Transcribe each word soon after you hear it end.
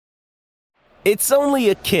It's only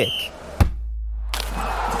a kick,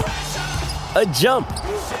 a jump,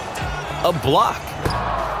 a block.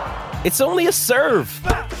 It's only a serve.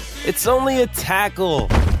 It's only a tackle,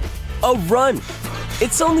 a run.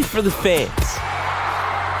 It's only for the fans.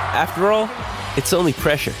 After all, it's only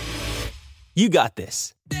pressure. You got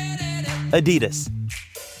this. Adidas.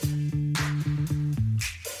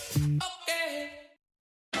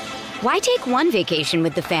 Why take one vacation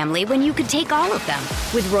with the family when you could take all of them?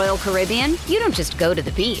 With Royal Caribbean, you don't just go to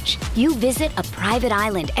the beach. You visit a private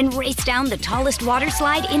island and race down the tallest water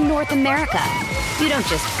slide in North America. You don't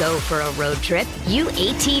just go for a road trip. You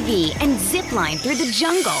ATV and zip line through the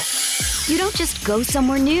jungle. You don't just go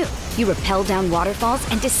somewhere new. You rappel down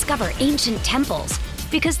waterfalls and discover ancient temples.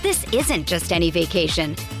 Because this isn't just any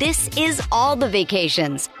vacation. This is all the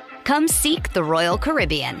vacations. Come seek the Royal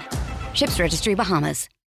Caribbean. Ships Registry, Bahamas.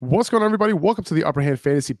 What's going on, everybody? Welcome to the Upper Hand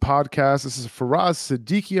Fantasy Podcast. This is Faraz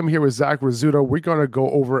Siddiqui. I'm here with Zach Rizzuto. We're going to go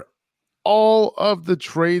over all of the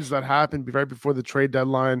trades that happened right before the trade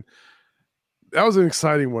deadline. That was an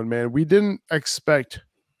exciting one, man. I didn't expect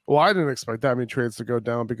that many trades to go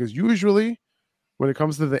down because usually when it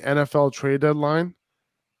comes to the NFL trade deadline,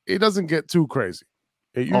 it doesn't get too crazy.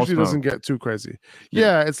 It usually doesn't get too crazy.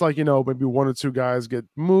 Yeah, it's like, maybe one or two guys get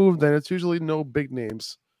moved, and it's usually no big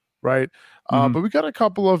names, right? But we got a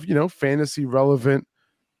couple of, fantasy relevant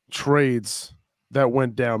trades that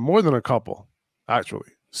went down, more than a couple, actually.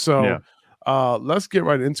 So let's get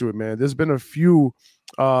right into it, man. There's been a few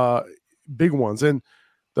big ones. And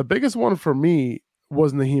the biggest one for me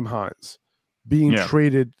was Nyheim Hines being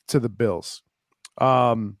traded to the Bills.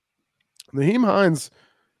 Nyheim Hines,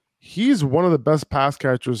 he's one of the best pass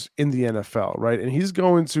catchers in the NFL, right? And he's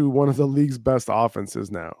going to one of the league's best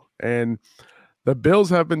offenses now. And the Bills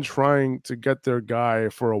have been trying to get their guy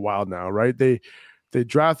for a while now, right? They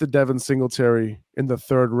drafted Devin Singletary in the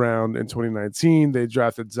third round in 2019. They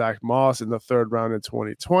drafted Zach Moss in the third round in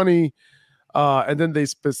 2020. And then they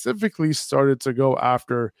specifically started to go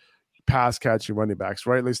after pass catching running backs,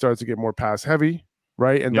 right? They started to get more pass heavy,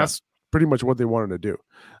 right? And that's pretty much what they wanted to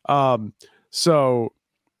do. So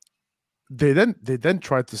they then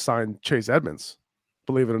tried to sign Chase Edmonds.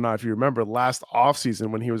 Believe it or not, if you remember last offseason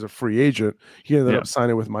when he was a free agent, he ended up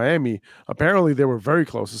signing with Miami. Apparently, they were very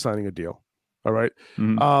close to signing a deal. All right.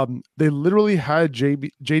 They literally had J.D.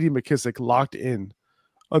 McKissick locked in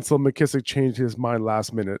until McKissick changed his mind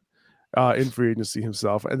last minute in free agency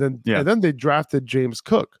himself. And then they drafted James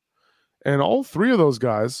Cook. And all three of those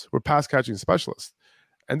guys were pass catching specialists.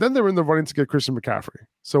 And then they were in the running to get Christian McCaffrey.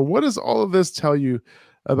 So what does all of this tell you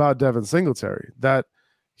about Devin Singletary? That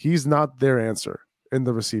he's not their answer in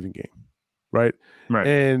the receiving game, right?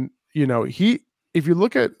 And if you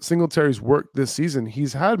look at Singletary's work this season,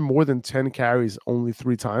 he's had more than 10 carries only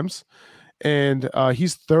 3 times, and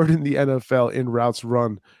he's third in the NFL in routes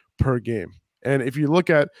run per game. And if you look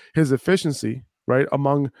at his efficiency, right,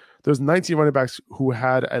 there's 19 running backs who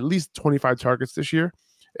had at least 25 targets this year,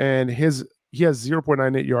 and he has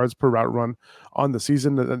 0.98 yards per route run on the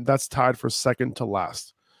season, and that's tied for second to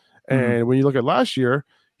last. And when you look at last year,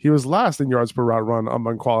 he was last in yards per route run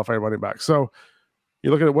among qualified running backs. So you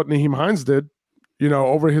look at what Nyheim Hines did,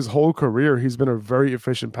 over his whole career, he's been a very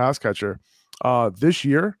efficient pass catcher. This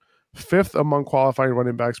year, 5th among qualifying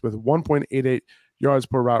running backs with 1.88 yards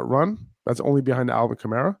per route run. That's only behind Alvin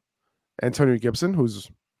Kamara, Antonio Gibson, who's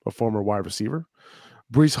a former wide receiver,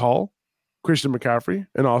 Breece Hall, Christian McCaffrey,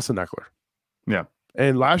 and Austin Eckler. Yeah.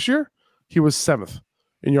 And last year, he was 7th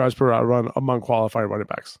in yards per route run among qualifying running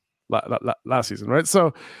backs. Last season, right?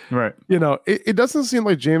 So, it doesn't seem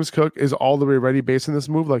like James Cook is all the way ready based on this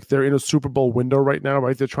move. Like they're in a Super Bowl window right now,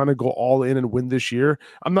 right? They're trying to go all in and win this year.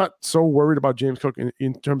 I'm not so worried about James Cook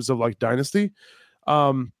in terms of like dynasty,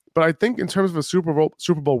 but I think in terms of a Super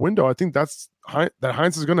Bowl window, I think that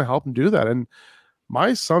Hines is going to help him do that. And my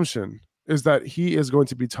assumption is that he is going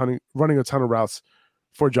to be running a ton of routes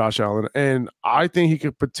for Josh Allen, and I think he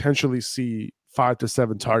could potentially see 5 to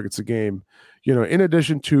 7 targets a game, in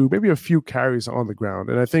addition to maybe a few carries on the ground.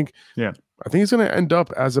 And I think he's going to end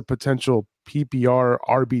up as a potential PPR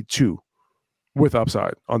RB2 with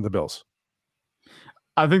upside on the Bills.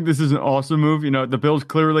 I think this is an awesome move. The Bills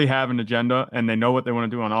clearly have an agenda and they know what they want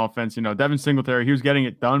to do on offense. Devin Singletary, he was getting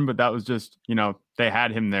it done, but that was just, they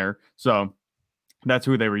had him there. So that's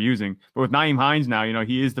who they were using. But with Nyheim Hines now,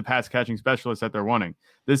 he is the pass catching specialist that they're wanting.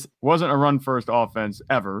 This wasn't a run first offense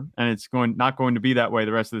ever, and it's not going to be that way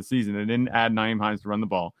the rest of the season. They didn't add Nyheim Hines to run the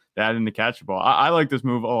ball. They added him to catch the ball. I like this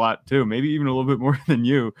move a lot too, maybe even a little bit more than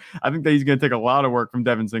you. I think that he's going to take a lot of work from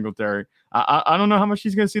Devin Singletary. I don't know how much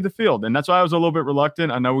he's going to see the field, and that's why I was a little bit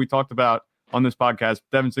reluctant. I know we talked about on this podcast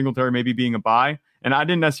Devin Singletary maybe being a buy, And I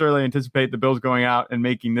didn't necessarily anticipate the Bills going out and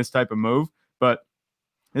making this type of move, but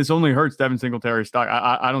this only hurts Devin Singletary's stock.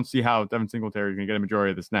 I don't see how Devin Singletary is going to get a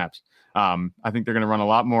majority of the snaps. I think they're going to run a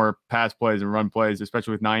lot more pass plays and run plays,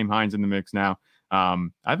 especially with Nyheim Hines in the mix now.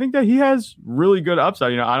 I think that he has really good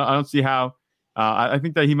upside. I don't see how. I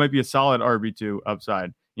think that he might be a solid RB2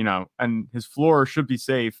 upside. And his floor should be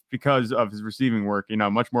safe because of his receiving work.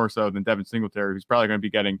 Much more so than Devin Singletary, who's probably going to be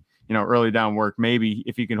getting early down work. Maybe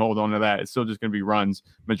if he can hold on to that, it's still just going to be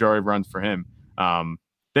majority of runs for him.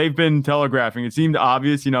 They've been telegraphing. It seemed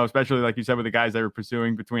obvious, especially like you said with the guys they were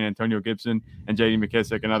pursuing between Antonio Gibson and J.D.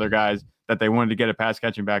 McKissic and other guys that they wanted to get a pass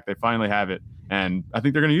catching back. They finally have it, and I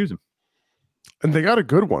think they're going to use him. And they got a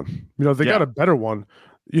good one. They got a better one,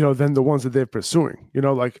 than the ones that they're Pursuing. J.D.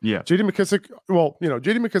 McKissic. Well,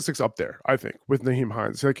 J.D. McKissic's up there, I think, with Nyheim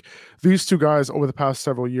Hines. Like these two guys over the past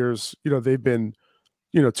several years, they've been,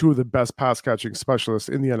 two of the best pass catching specialists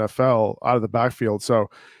in the NFL out of the backfield. So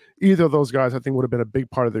either of those guys, I think, would have been a big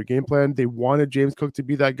part of their game plan. They wanted James Cook to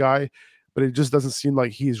be that guy, but it just doesn't seem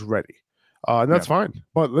like he's ready. And that's fine.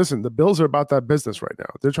 But listen, the Bills are about that business right now.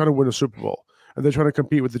 They're trying to win a Super Bowl, and they're trying to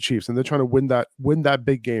compete with the Chiefs, and they're trying to win that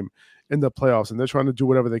big game in the playoffs, and they're trying to do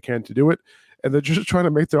whatever they can to do it. And they're just trying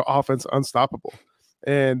to make their offense unstoppable.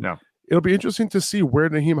 And it'll be interesting to see where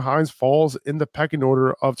Nyheim Hines falls in the pecking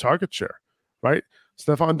order of target share, right?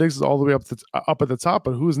 Stefon Diggs is all the way up at the top,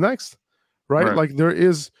 but who's next, right? Like there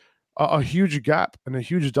is a huge gap and a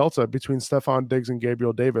huge delta between Stefon Diggs and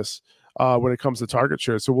Gabriel Davis when it comes to target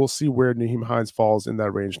share. So we'll see where Nyheim Hines falls in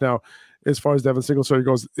that range. Now, as far as Devin Singletary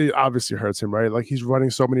goes, it obviously hurts him, right? Like he's running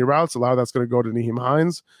so many routes. A lot of that's going to go to Nyheim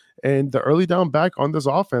Hines. And the early down back on this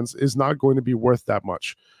offense is not going to be worth that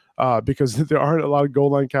much because there aren't a lot of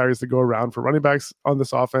goal line carries to go around for running backs on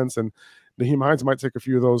this offense. And Nyheim Hines might take a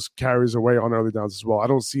few of those carries away on early downs as well. I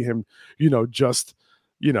don't see him, just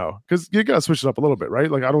because you got to switch it up a little bit,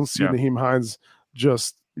 right? Like I don't see Nyheim Hines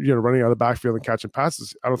just, running out of the backfield and catching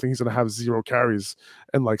passes. I don't think he's going to have 0 carries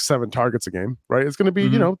and like 7 targets a game, right? It's going to be,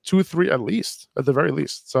 2, 3 at least, at the very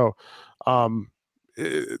least. So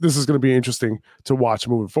this is going to be interesting to watch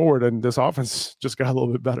moving forward. And this offense just got a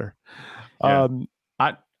little bit better. Yeah.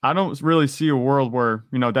 I don't really see a world where,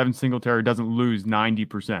 Devin Singletary doesn't lose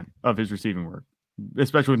 90% of his receiving work,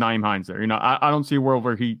 especially with Nyheim Hines there. I don't see a world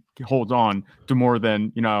where he holds on to more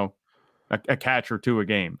than, a catch or 2 a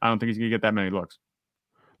game. I don't think he's going to get that many looks.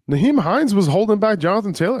 Nyheim Hines was holding back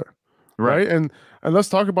Jonathan Taylor, right? And let's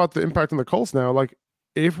talk about the impact on the Colts now. Like,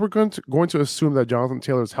 if we're going to assume that Jonathan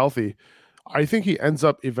Taylor is healthy, I think he ends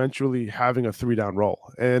up eventually having a 3-down role.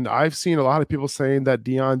 And I've seen a lot of people saying that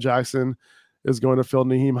Deion Jackson is going to fill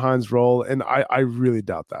Nyheim Hines' role, and I really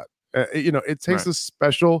doubt that. It takes a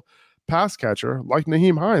special pass catcher like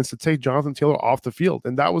Nyheim Hines to take Jonathan Taylor off the field,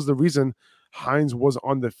 and that was the reason Hines was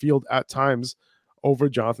on the field at times over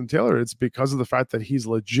Jonathan Taylor. It's because of the fact that he's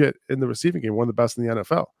legit in the receiving game, one of the best in the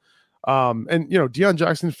NFL. And Deion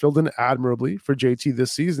Jackson filled in admirably for JT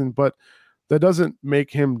this season, but that doesn't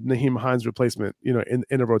make him Nyheim Hines' replacement, in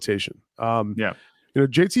a rotation.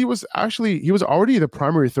 JT was he was already the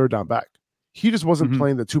primary 3rd down back. He just wasn't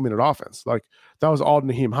playing the 2-minute offense. Like that was all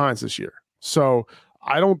Nyheim Hines this year. So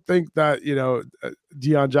I don't think that,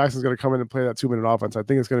 Deion Jackson's going to come in and play that 2-minute offense. I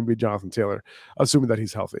think it's going to be Jonathan Taylor, assuming that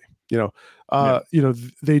he's healthy.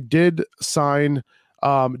 They did sign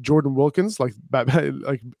Jordan Wilkins. Like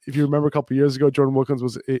if you remember a couple of years ago, Jordan Wilkins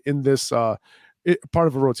was in this part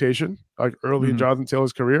of a rotation, like early in Jonathan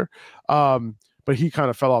Taylor's career. But he kind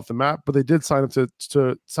of fell off the map. But they did sign him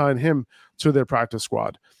to sign him to their practice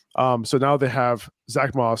squad. So now they have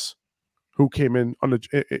Zach Moss, who came in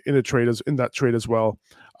in that trade as well.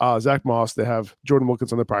 Zach Moss. They have Jordan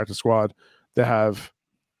Wilkins on the practice squad. They have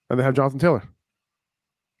Jonathan Taylor.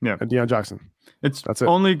 Yeah, and Deion Jackson. That's it.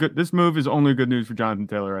 Only good. This move is only good news for Jonathan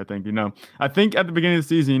Taylor. I think. I think at the beginning of the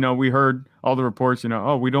season, we heard all the reports.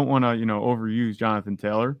 Oh, we don't want to, overuse Jonathan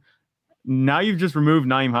Taylor. Now you've just removed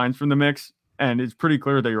Nyheim Hines from the mix. And it's pretty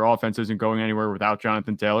clear that your offense isn't going anywhere without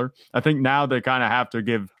Jonathan Taylor. I think now they kind of have to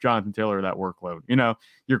give Jonathan Taylor that workload.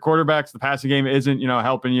 Your quarterbacks, the passing game isn't,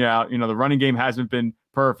 helping you out. The running game hasn't been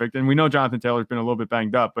perfect. And we know Jonathan Taylor's been a little bit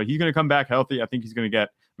banged up, but he's going to come back healthy. I think he's going to get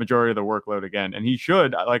majority of the workload again. And he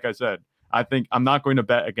should, like I said, I think I'm not going to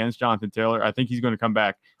bet against Jonathan Taylor. I think he's going to come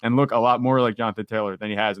back and look a lot more like Jonathan Taylor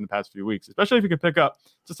than he has in the past few weeks, especially if he can pick up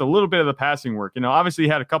just a little bit of the passing work. Obviously he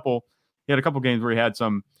had a couple games where he had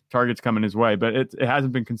some targets coming his way, but it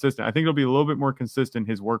hasn't been consistent. I think it'll be a little bit more consistent,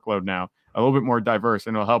 his workload now, a little bit more diverse,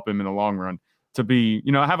 and it'll help him in the long run to be,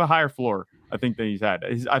 have a higher floor, I think, than he's had.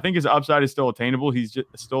 I think his upside is still attainable. He's just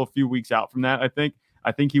still a few weeks out from that, I think.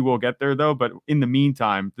 I think he will get there, though, but in the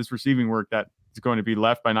meantime, this receiving work that is going to be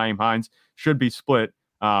left by Nyheim Hines should be split.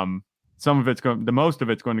 The most of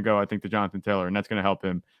it's going to go, I think, to Jonathan Taylor, and that's going to help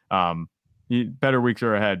him. Better weeks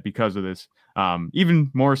are ahead because of this,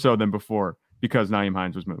 even more so than before because Nyheim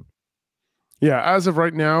Hines was moved. Yeah, as of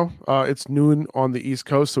right now, it's noon on the East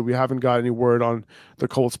Coast, so we haven't got any word on the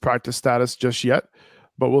Colts' practice status just yet.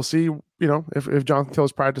 But we'll see, if Jonathan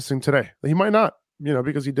Taylor's practicing today. He might not,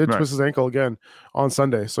 because he did twist his ankle again on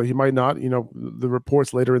Sunday. So he might not, the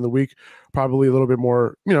reports later in the week, probably a little bit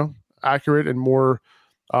more, accurate and more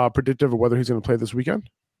predictive of whether he's going to play this weekend.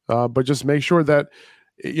 But just make sure that,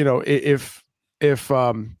 if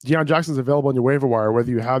Deion Jackson's available on your waiver wire,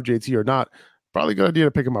 whether you have JT or not, probably a good idea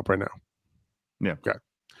to pick him up right now. Yeah. Okay.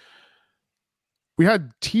 We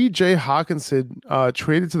had TJ Hawkinson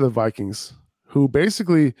traded to the Vikings, who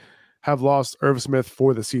basically have lost Irv Smith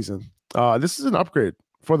for the season. This is an upgrade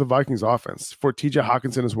for the Vikings offense, for TJ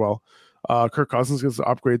Hawkinson as well. Kirk Cousins gets an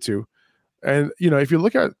upgrade too. And, if you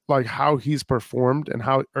look at like how he's performed and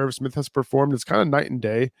how Irv Smith has performed, it's kind of night and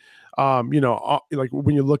day. Like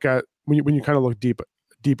when you look at, when you kind of look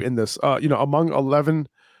deep in this, among 11,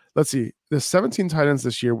 let's see, there's 17 tight ends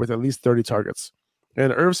this year with at least 30 targets.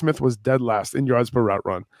 And Irv Smith was dead last in yards per route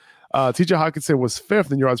run. TJ Hawkinson was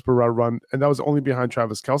 5th in yards per route run, and that was only behind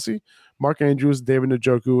Travis Kelce, Mark Andrews, David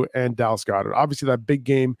Njoku, and Dallas Goedert. Obviously, that big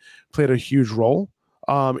game played a huge role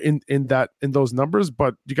in those numbers,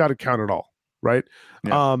 but you got to count it all, right?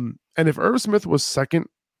 Yeah. And if Irv Smith was second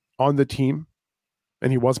on the team,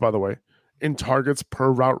 and he was, by the way, in targets per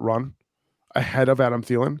route run, ahead of Adam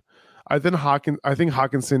Thielen, I think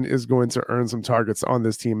Hawkinson is going to earn some targets on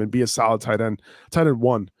this team and be a solid tight end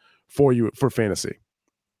one for you for fantasy.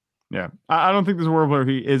 Yeah, I don't think there's a world where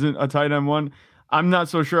he isn't a tight end one. I'm not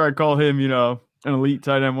so sure I'd call him, an elite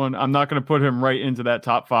tight end one. I'm not going to put him right into that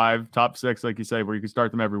top 5, top 6, like you say, where you can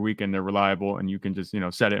start them every week and they're reliable and you can just,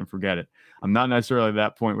 set it and forget it. I'm not necessarily at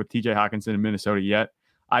that point with TJ Hawkinson in Minnesota yet.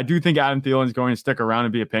 I do think Adam Thielen is going to stick around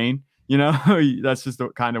and be a pain. That's just the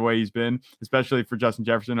kind of way he's been, especially for Justin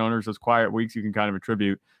Jefferson owners. Those quiet weeks, you can kind of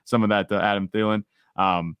attribute some of that to Adam Thielen.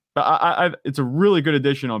 But it's a really good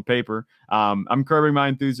addition on paper. I'm curbing my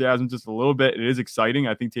enthusiasm just a little bit. It is exciting.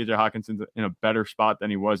 I think TJ Hawkinson's in a better spot than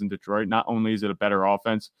he was in Detroit. Not only is it a better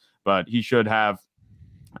offense, but he should have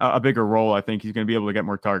a bigger role. I think he's going to be able to get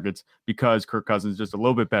more targets because Kirk Cousins is just a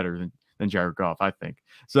little bit better than Jared Goff, I think.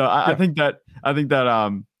 So I think that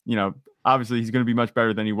obviously he's going to be much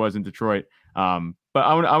better than he was in Detroit. But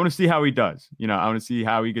I want to see how he does. I want to see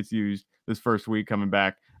how he gets used this first week coming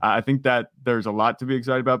back. I think that there's a lot to be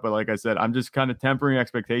excited about, but like I said, I'm just kind of tempering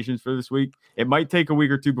expectations for this week. It might take a week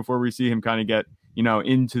or two before we see him kind of get,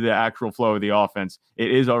 into the actual flow of the offense. It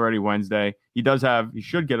is already Wednesday. He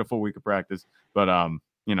should get a full week of practice, but that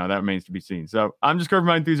remains to be seen. So I'm just curbing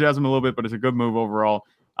my enthusiasm a little bit, but it's a good move overall.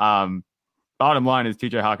 Bottom line is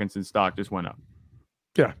TJ Hawkinson's stock just went up.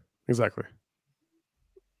 Yeah, exactly.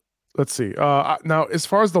 Let's see. Now, as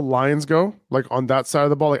far as the Lions go, like on that side of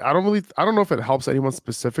the ball, like I don't know if it helps anyone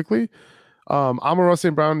specifically. Amon-Ra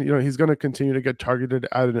St. Brown, he's going to continue to get targeted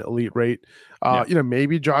at an elite rate.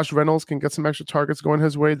 Maybe Josh Reynolds can get some extra targets going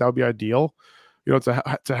his way. That would be ideal. To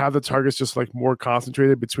have the targets just like more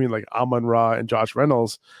concentrated between like Amon-Ra and Josh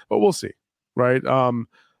Reynolds, but we'll see, right?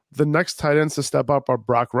 The next tight ends to step up are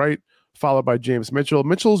Brock Wright, followed by James Mitchell.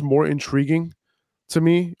 Mitchell's more intriguing to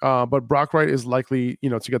me, but Brock Wright is likely,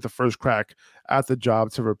 to get the first crack at the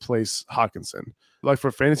job to replace Hawkinson. Like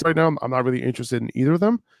for fantasy right now, I'm not really interested in either of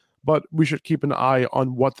them, but we should keep an eye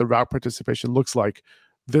on what the route participation looks like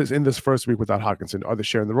in this first week without Hawkinson. Are they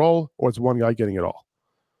sharing the role, or is one guy getting it all?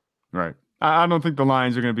 Right. I don't think the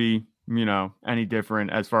Lions are going to be, any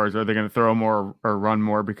different as far as are they going to throw more or run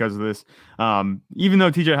more because of this. Even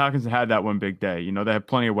though TJ Hawkinson had that one big day, they have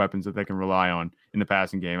plenty of weapons that they can rely on in the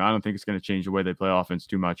passing game. I don't think it's going to change the way they play offense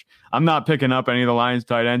too much. I'm not picking up any of the Lions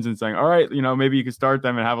tight ends and saying, all right, maybe you can start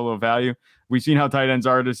them and have a little value. We've seen how tight ends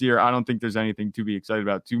are this year. I don't think there's anything to be excited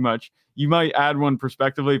about too much. You might add one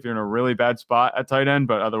prospectively if you're in a really bad spot at tight end,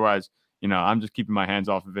 but otherwise, I'm just keeping my hands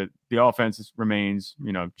off of it. The offense remains,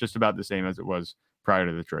 just about the same as it was prior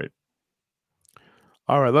to the trade.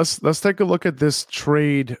 All right, let's take a look at this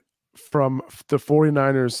trade from the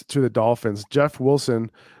 49ers to the Dolphins. Jeff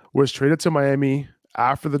Wilson was traded to Miami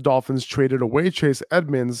after the Dolphins traded away Chase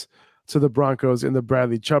Edmonds to the Broncos in the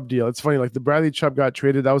Bradley Chubb deal. It's funny, like the Bradley Chubb got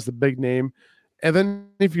traded. That was the big name. And then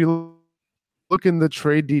if you look in the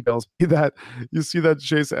trade details, you see that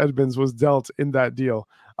Chase Edmonds was dealt in that deal.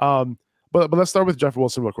 But let's start with Jeff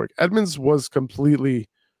Wilson real quick. Edmonds was completely,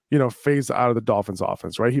 phased out of the Dolphins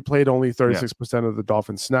offense, right? He played only 36% of the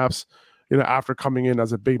Dolphins snaps, after coming in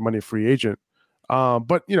as a big money free agent.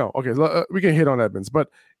 But, okay, we can hit on Edmonds. But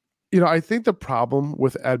I think the problem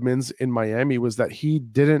with Edmonds in Miami was that he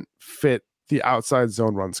didn't fit the outside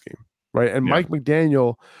zone run scheme, right? And Mike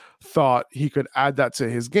McDaniel thought he could add that to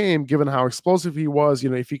his game, given how explosive he was.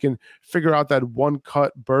 If he can figure out that one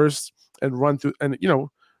cut burst and run through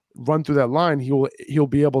that line, he'll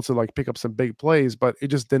be able to like pick up some big plays, but it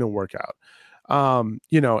just didn't work out.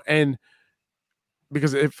 And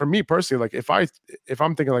because for me personally, like if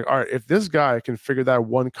I'm thinking like, all right, if this guy can figure that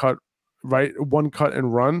one cut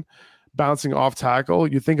and run, bouncing off tackle,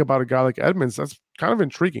 you think about a guy like Edmonds, that's kind of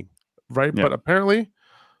intriguing, right? But apparently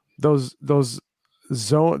those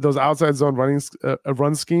outside zone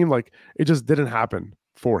run scheme, like it just didn't happen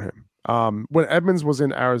for him. When Edmonds was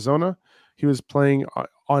in Arizona, he was playing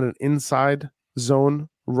on an inside zone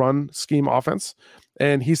run scheme offense.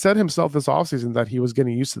 And he said himself this offseason that he was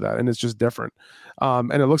getting used to that, and it's just different.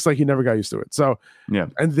 And it looks like he never got used to it. So,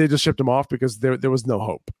 and they just shipped him off because there was no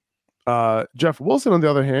hope. Jeff Wilson, on the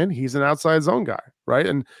other hand, he's an outside zone guy, right?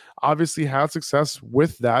 And obviously had success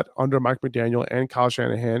with that under Mike McDaniel and Kyle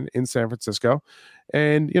Shanahan in San Francisco.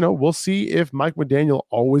 And, we'll see if Mike McDaniel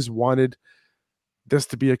always wanted this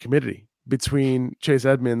to be a committee between Chase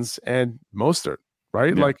Edmonds and Mostert,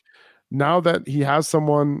 right? Like, now that he has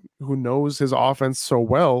someone who knows his offense so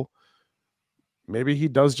well, maybe he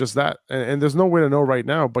does just that. And there's no way to know right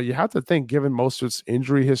now, but you have to think, given Mostert's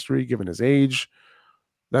injury history, given his age,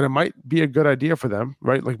 that it might be a good idea for them,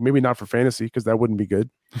 right? Like maybe not for fantasy, because that wouldn't be good,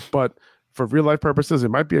 but for real life purposes,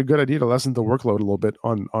 it might be a good idea to lessen the workload a little bit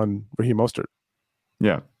on Raheem Mostert.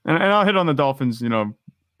 Yeah. And I'll hit on the Dolphins,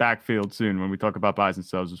 backfield soon when we talk about buys and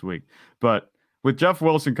sells this week. But with Jeff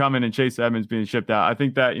Wilson coming and Chase Edmonds being shipped out, I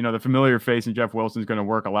think that, the familiar face in Jeff Wilson is going to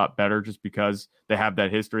work a lot better just because they have that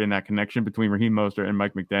history and that connection between Raheem Mostert and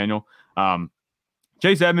Mike McDaniel.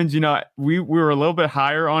 Chase Edmonds, we were a little bit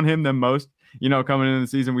higher on him than most, coming into the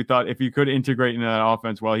season. We thought if he could integrate into that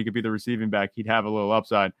offense, well, he could be the receiving back. He'd have a little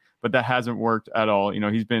upside, but that hasn't worked at all.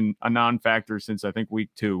 He's been a non-factor since I think week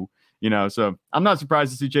 2. So I'm not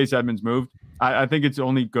surprised to see Chase Edmonds moved. I think it's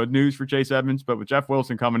only good news for Chase Edmonds, but with Jeff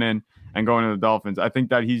Wilson coming in and going to the Dolphins, I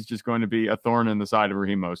think that he's just going to be a thorn in the side of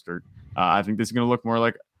Raheem Mostert. I think this is going to look more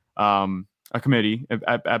like a committee in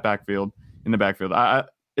the backfield.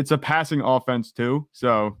 It's a passing offense too,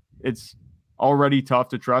 so it's already tough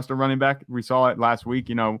to trust a running back. We saw it last week,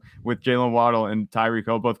 with Jalen Waddle and Tyreek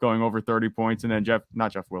Hill both going over 30 points. And then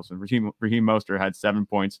Raheem Mostert had 7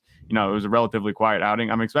 points. It was a relatively quiet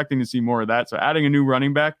outing. I'm expecting to see more of that. So adding a new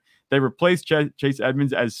running back, they replaced Chase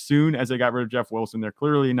Edmonds as soon as they got rid of Jeff Wilson. They're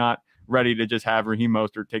clearly not ready to just have Raheem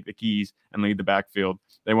Mostert take the keys and lead the backfield.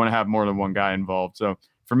 They want to have more than one guy involved. So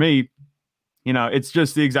for me, it's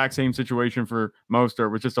just the exact same situation for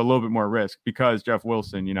Mostert with just a little bit more risk because Jeff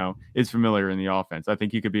Wilson, is familiar in the offense. I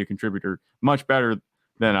think he could be a contributor much better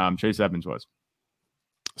than Chase Edmonds was.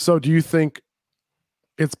 So do you think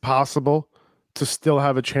it's possible to still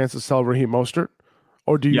have a chance to sell Raheem Mostert?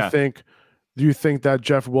 Or do you think that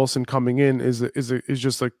Jeff Wilson coming in is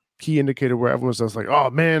just a key indicator where everyone's just like,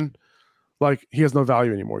 oh man, like he has no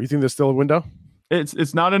value anymore? You think there's still a window?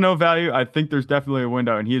 It's not a no value. I think there's definitely a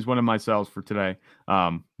window, and he is one of my sells for today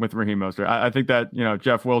with Raheem Mostert. I think that,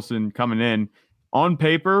 Jeff Wilson coming in on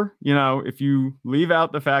paper, if you leave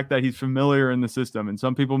out the fact that he's familiar in the system, and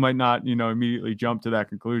some people might not, immediately jump to that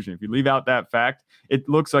conclusion. If you leave out that fact, it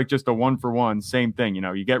looks like just a 1-for-1, same thing.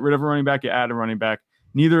 You get rid of a running back, you add a running back.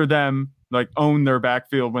 Neither of them own their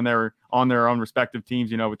backfield when they're on their own respective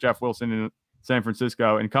teams, with Jeff Wilson in San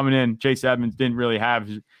Francisco and coming in, Chase Edmonds didn't really have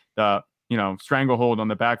the stranglehold on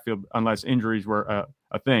the backfield unless injuries were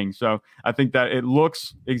a thing. So I think that it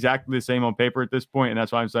looks exactly the same on paper at this point, and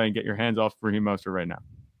that's why I'm saying get your hands off Raheem Mostert right now.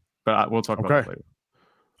 But we'll talk about that later.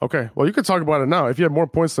 Okay. Well, you can talk about it now. If you have more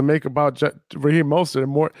points to make about Raheem Mostert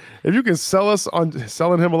and more, if you can sell us on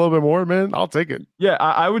selling him a little bit more, man, I'll take it. Yeah,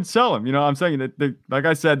 I would sell him. I'm saying that like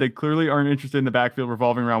I said, they clearly aren't interested in the backfield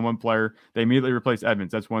revolving around one player. They immediately replace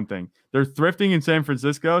Edmonds. That's one thing. They're thrifting in San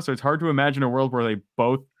Francisco, so it's hard to imagine a world where they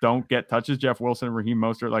both don't get touches, Jeff Wilson and Raheem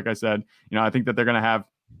Mostert. Like I said, I think that they're going to have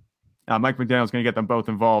Mike McDaniel's going to get them both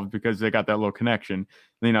involved because they got that little connection.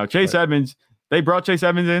 Chase Edmonds, they brought Chase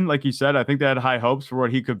Edmonds in, like you said. I think they had high hopes for what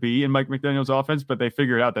he could be in Mike McDaniel's offense, but they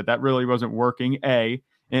figured out that really wasn't working.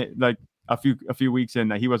 Like a few weeks in,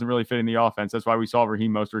 that he wasn't really fitting the offense. That's why we saw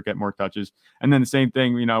Raheem Mostert get more touches. And then the same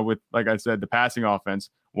thing, with, like I said, the passing offense.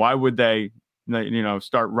 Why would they,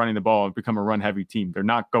 start running the ball and become a run-heavy team? They're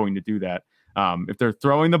not going to do that. If they're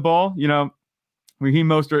throwing the ball, Raheem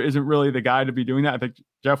Mostert isn't really the guy to be doing that. I think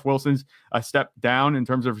Jeff Wilson's a step down in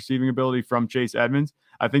terms of receiving ability from Chase Edmonds.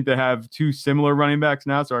 I think they have two similar running backs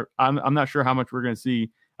now, so I'm not sure how much we're going to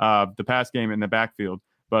see the pass game in the backfield.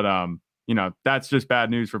 But that's just bad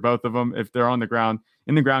news for both of them. If they're on the ground,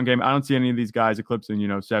 in the ground game, I don't see any of these guys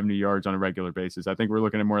eclipsing, 70 yards on a regular basis. I think we're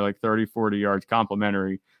looking at more like 30, 40 yards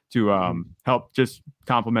complementary to help just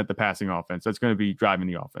complement the passing offense. That's going to be driving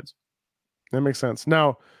the offense. That makes sense.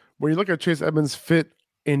 Now, when you look at Chase Edmonds' fit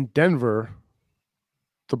in Denver,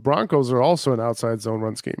 the Broncos are also an outside zone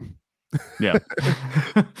run scheme. Yeah.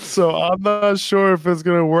 So I'm not sure if it's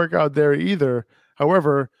going to work out there either.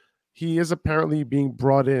 However, he is apparently being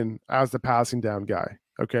brought in as the passing down guy.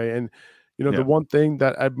 Okay. And, the one thing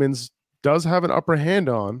that Edmonds does have an upper hand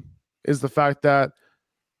on is the fact that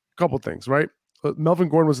a couple things, right? Melvin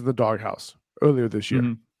Gordon was in the doghouse earlier this year.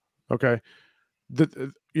 Mm-hmm. Okay.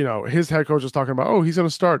 His head coach was talking about, he's going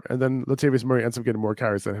to start. And then Latavius Murray ends up getting more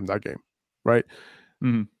carries than him that game. Right.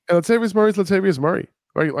 Mm-hmm. And Latavius Murray's Latavius Murray,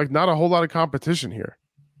 right? Like not a whole lot of competition here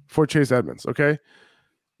for Chase Edmonds. Okay.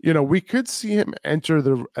 We could see him enter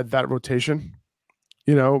that rotation.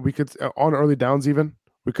 We could on early downs even.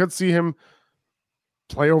 We could see him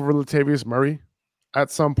play over Latavius Murray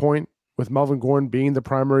at some point with Melvin Gordon being the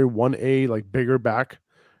primary 1A, like bigger back.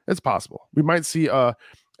 It's possible. We might see a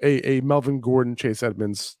Melvin Gordon, Chase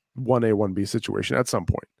Edmonds 1A, 1B situation at some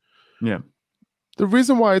point. Yeah. The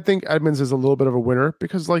reason why I think Edmonds is a little bit of a winner,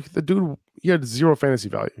 because like the dude, he had zero fantasy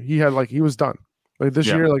value. He was done. Like this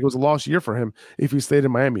year, like it was a lost year for him if he stayed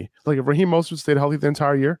in Miami. Like if Raheem Mostert stayed healthy the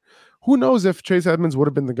entire year, who knows if Chase Edmonds would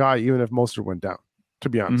have been the guy even if Mostert went down, to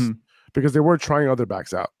be honest, because they were trying other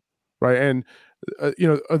backs out, right? And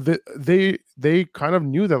they kind of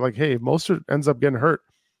knew that like, hey, if Mostert ends up getting hurt,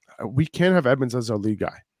 we can't have Edmonds as our lead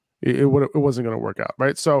guy. It wasn't going to work out,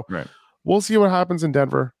 right? So we'll see what happens in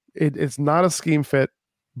Denver. It's not a scheme fit,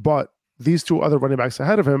 but these two other running backs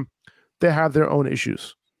ahead of him, they have their own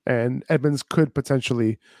issues. And Edmonds could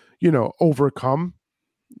potentially, overcome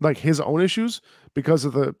like his own issues because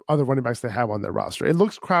of the other running backs they have on their roster. It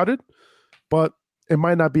looks crowded, but it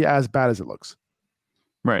might not be as bad as it looks.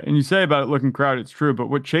 Right. And you say about it looking crowded, it's true. But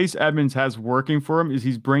what Chase Edmonds has working for him is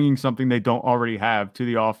he's bringing something they don't already have to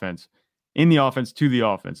the offense. In the offense to the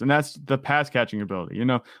offense. And that's the pass catching ability.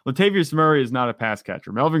 Latavius Murray is not a pass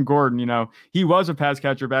catcher. Melvin Gordon, he was a pass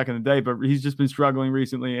catcher back in the day, but he's just been struggling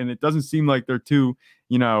recently. And it doesn't seem like they're too,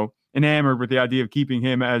 enamored with the idea of keeping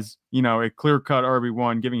him as, a clear cut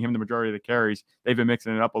RB1, giving him the majority of the carries. They've been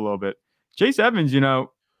mixing it up a little bit. Chase Edmonds,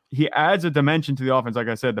 he adds a dimension to the offense. Like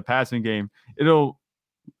I said, the passing game, it'll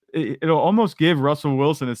almost give Russell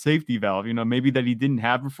Wilson a safety valve, maybe that he didn't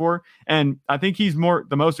have before. And I think he's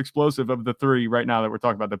the most explosive of the three right now that we're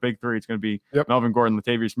talking about, the big three. It's going to be Melvin Gordon,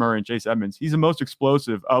 Latavius Murray, and Chase Edmonds. He's the most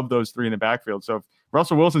explosive of those three in the backfield. So if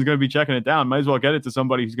Russell Wilson's going to be checking it down, might as well get it to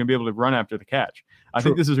somebody who's going to be able to run after the catch. I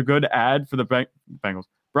think this is a good add for the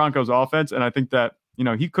Broncos offense. And I think that,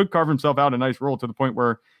 he could carve himself out a nice role to the point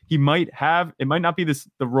where it might not be the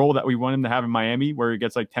role that we want him to have in Miami, where he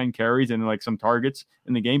gets like 10 carries and like some targets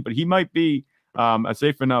in the game, but he might be a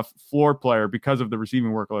safe enough floor player because of the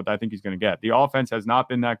receiving workload that I think he's going to get. The offense has not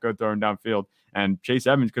been that good throwing downfield, and Chase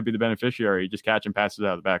Edmonds could be the beneficiary, just catching passes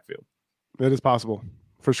out of the backfield. It is possible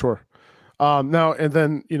for sure. Now, and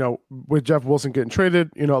then, with Jeff Wilson getting traded,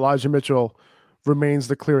 Elijah Mitchell remains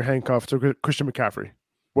the clear handcuff to Christian McCaffrey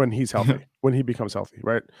when he's healthy, when he becomes healthy,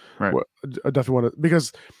 right? Right. Well, I definitely want to,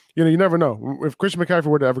 because, you never know. If Christian McCaffrey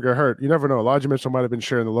were to ever get hurt, you never know. Elijah Mitchell might have been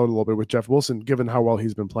sharing the load a little bit with Jeff Wilson, given how well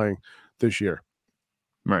he's been playing this year.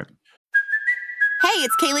 Right. Hey,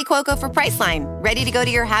 it's Kaylee Cuoco for Priceline. Ready to go to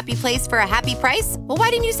your happy place for a happy price? Well, why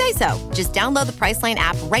didn't you say so? Just download the Priceline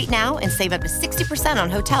app right now and save up to 60% on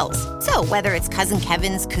hotels. So whether it's Cousin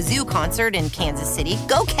Kevin's Kazoo Concert in Kansas City,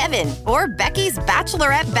 go Kevin, or Becky's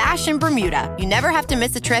Bachelorette Bash in Bermuda, you never have to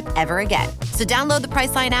miss a trip ever again. So download the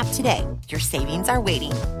Priceline app today. Your savings are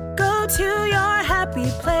waiting. Go to your happy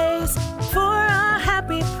place for a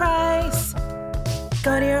happy price.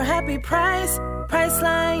 Go to your happy price,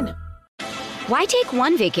 Priceline. Why take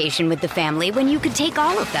one vacation with the family when you could take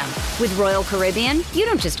all of them? With Royal Caribbean, you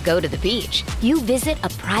don't just go to the beach. You visit a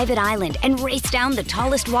private island and race down the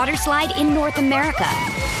tallest water slide in North America.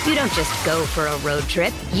 You don't just go for a road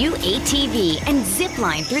trip. You ATV and zip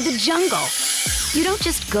line through the jungle. You don't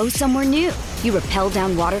just go somewhere new. You rappel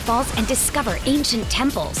down waterfalls and discover ancient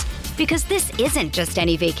temples. Because this isn't just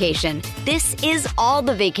any vacation. This is all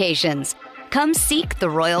the vacations. Come seek the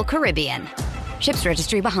Royal Caribbean. Ships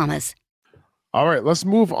Registry, Bahamas. All right, let's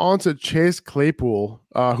move on to Chase Claypool,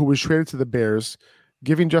 who was traded to the Bears,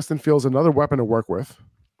 giving Justin Fields another weapon to work with.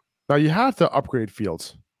 Now, you have to upgrade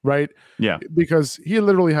Fields, right? Yeah. Because he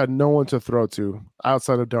literally had no one to throw to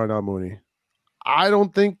outside of Darnell Mooney. I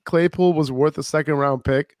don't think Claypool was worth a second-round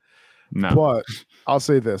pick, no. But I'll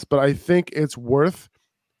say this. But I think it's worth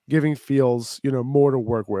giving Fields, more to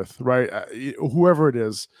work with, right? Whoever it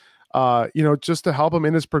is, just to help him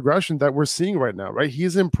in his progression that we're seeing right now, right?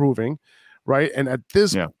 He's improving, right? And at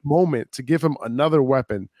this moment, to give him another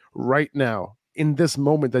weapon right now, in this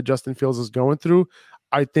moment that Justin Fields is going through,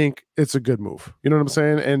 I think it's a good move. You know what I'm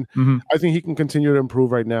saying? And I think he can continue to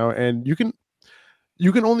improve right now. And you can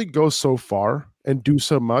only go so far and do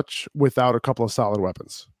so much without a couple of solid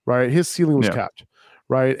weapons, right? His ceiling was capped,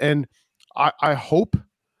 right? And I hope,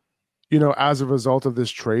 as a result of this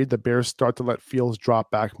trade, the Bears start to let Fields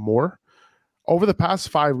drop back more. Over the past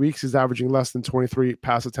 5 weeks, he's averaging less than 23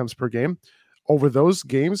 pass attempts per game. Over those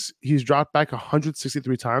games, he's dropped back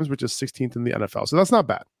 163 times, which is 16th in the NFL. So that's not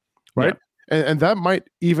bad, right? Yeah. And that might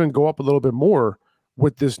even go up a little bit more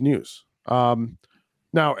with this news.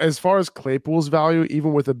 Now, as far as Claypool's value,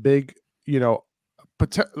 even with a big, even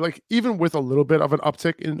with a little bit of an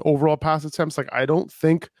uptick in overall pass attempts, I don't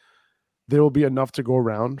think there will be enough to go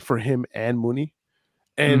around for him and Mooney.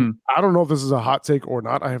 And I don't know if this is a hot take or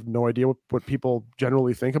not. I have no idea what people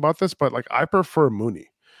generally think about this, but I prefer Mooney.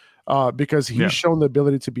 Because he's shown the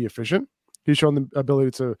ability to be efficient. He's shown the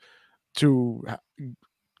ability to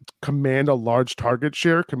command a large target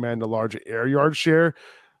share, command a large air yard share.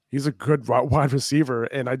 He's a good wide receiver,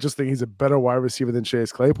 and I just think he's a better wide receiver than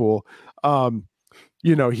Chase Claypool.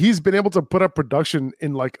 He's been able to put up production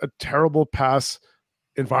in a terrible pass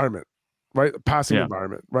environment, right? Passing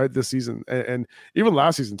environment, right? This season and even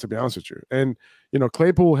last season, to be honest with you. And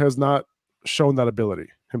Claypool has not shown that ability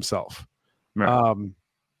himself. Right.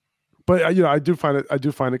 But I do find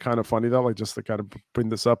it kind of funny though, just to kind of bring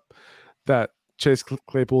this up, that Chase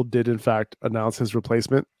Claypool did in fact announce his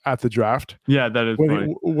replacement at the draft. Yeah, that is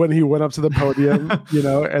funny. When he went up to the podium,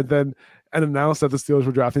 and announced that the Steelers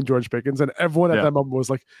were drafting George Pickens, and everyone at that moment was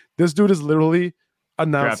like, "This dude is literally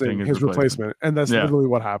announcing his replacement," and that's literally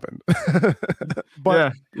what happened.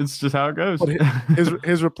 But it's just how it goes. But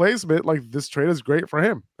his replacement, this trade is great for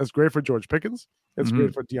him. It's great for George Pickens. It's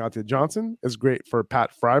great for Deontay Johnson. It's great for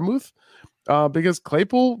Pat Freiermuth. Because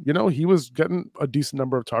Claypool, he was getting a decent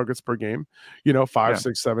number of targets per game, 5,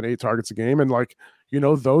 6, 7, 8 targets a game. And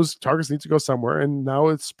those targets need to go somewhere. And now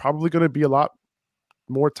it's probably going to be a lot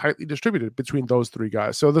more tightly distributed between those three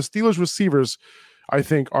guys. So the Steelers receivers, I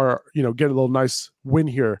think, are, getting a little nice win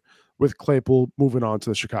here with Claypool moving on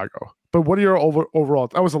to Chicago. But what are your overall,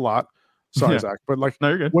 that was a lot. Sorry, Zach, but no,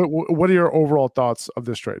 you're good. What are your overall thoughts of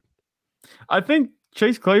this trade? I think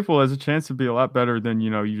Chase Claypool has a chance to be a lot better than,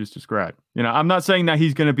 you just described. I'm not saying that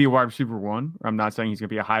he's going to be a wide receiver 1, or I'm not saying he's going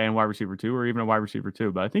to be a high-end wide receiver 2, or even a wide receiver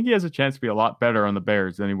 2, but I think he has a chance to be a lot better on the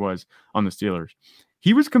Bears than he was on the Steelers.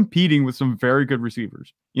 He was competing with some very good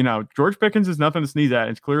receivers. George Pickens is nothing to sneeze at.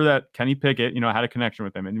 It's clear that Kenny Pickett, had a connection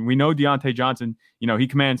with him. And we know Deontay Johnson, he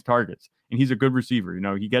commands targets, and he's a good receiver.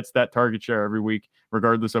 He gets that target share every week,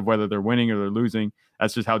 regardless of whether they're winning or they're losing.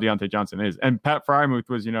 That's just how Deontay Johnson is. And Pat Freiermuth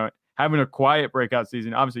was, having a quiet breakout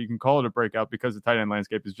season. Obviously, you can call it a breakout because the tight end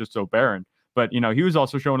landscape is just so barren. But, he was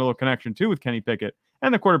also showing a little connection, too, with Kenny Pickett.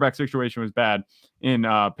 And the quarterback situation was bad in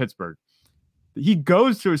Pittsburgh. He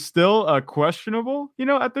goes to still a questionable,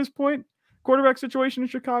 at this point, quarterback situation in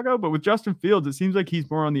Chicago. But with Justin Fields, it seems like he's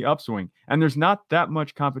more on the upswing. And there's not that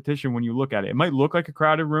much competition when you look at it. It might look like a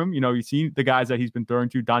crowded room. You see the guys that he's been throwing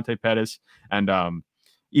to, Dante Pettis and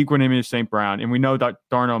Equanimeous St. Brown, and we know that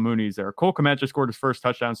Darnell Mooney's there. Cole Kmet just scored his first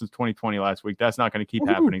touchdown since 2020 last week. That's not going to keep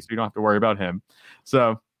happening, so you don't have to worry about him.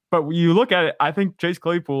 So, but when you look at it, I think Chase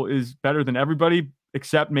Claypool is better than everybody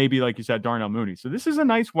except maybe, like you said, Darnell Mooney. So this is a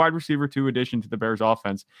nice wide receiver 2 addition to the Bears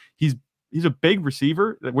offense. He's a big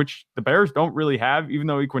receiver, which the Bears don't really have, even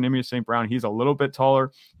though Equanimeous St. Brown, he's a little bit taller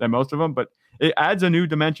than most of them, but it adds a new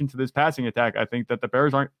dimension to this passing attack, I think, that the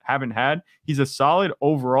Bears haven't had. He's a solid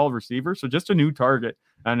overall receiver, so just a new target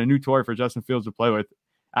and a new toy for Justin Fields to play with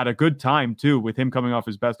at a good time, too, with him coming off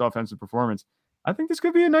his best offensive performance. I think this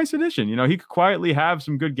could be a nice addition. He could quietly have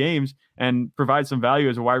some good games and provide some value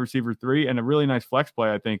as a wide receiver 3 and a really nice flex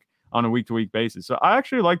play, I think, on a week-to-week basis. So I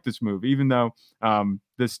actually like this move, even though the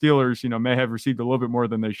Steelers, may have received a little bit more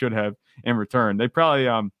than they should have in return. They probably,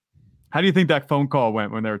 how do you think that phone call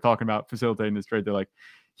went when they were talking about facilitating this trade? They're like,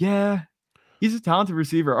 yeah, he's a talented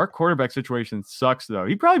receiver. Our quarterback situation sucks, though.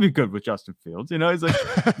 He'd probably be good with Justin Fields. He's like,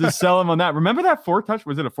 just sell him on that. Remember that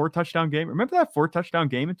 4-touchdown game? Remember that 4-touchdown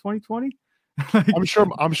game in 2020? I'm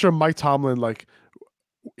sure Mike Tomlin,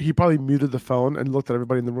 he probably muted the phone and looked at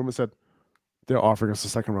everybody in the room and said, they're offering us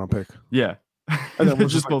a 2nd-round pick. Yeah. And then we're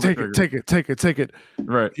just like, take it.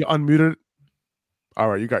 Right. You unmuted it. All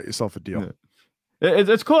right, you got yourself a deal. Yeah.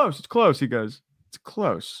 It's close. It's close, he goes. It's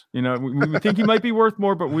close. You know, we think he might be worth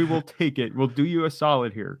more, but we will take it. We'll do you a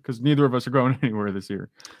solid here because neither of us are going anywhere this year.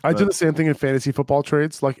 I do the same thing in fantasy football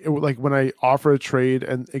trades. Like when I offer a trade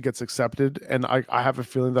and it gets accepted, and I have a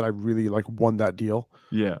feeling that I really like won that deal.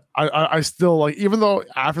 Yeah. I still like, even though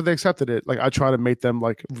after they accepted it, like I try to make them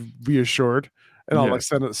like reassured, and I'll like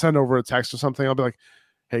send over a text or something. I'll be like,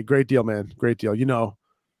 "Hey, great deal, man. Great deal. You know,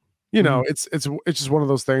 it's just one of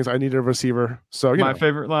those things. I need a receiver." So my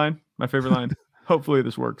favorite line. Hopefully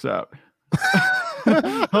this works out.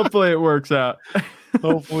 Hopefully it works out.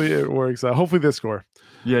 Hopefully it works out. Hopefully they score.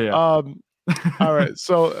 Yeah. All right.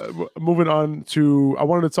 So moving on to, I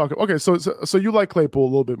wanted to talk. Okay. So you like Claypool a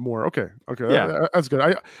little bit more. Okay. Yeah. That's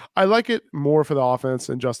good. I like it more for the offense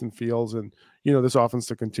and Justin Fields and, this offense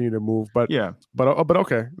to continue to move. But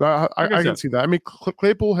okay. I can see that. I mean,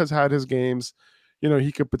 Claypool has had his games.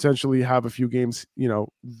 He could potentially have a few games,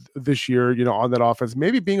 this year, on that offense,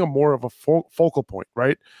 maybe being more of a focal point,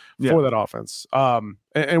 right, for that offense.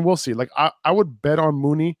 And we'll see. Like I would bet on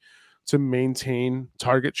Mooney to maintain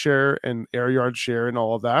target share and air yard share and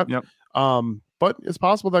all of that. Yep. But it's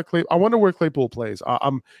possible that I wonder where Claypool plays.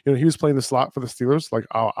 He was playing the slot for the Steelers. Like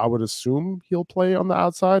I would assume he'll play on the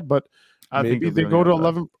outside, but maybe they go to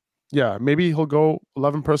 11. Yeah, maybe he'll go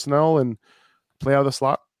 11 personnel and play out of the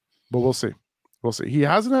slot. But we'll see. We'll see. He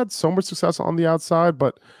hasn't had so much success on the outside,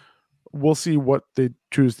 but we'll see what they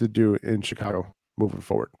choose to do in Chicago moving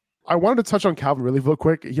forward. I wanted to touch on Calvin Ridley real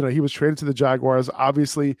quick. He was traded to the Jaguars,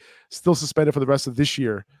 obviously still suspended for the rest of this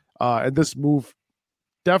year. And this move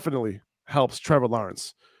definitely helps Trevor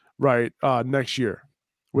Lawrence, right, next year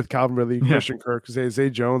with Calvin Ridley, Christian Kirk, Zay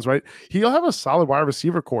Jones, right? He'll have a solid wide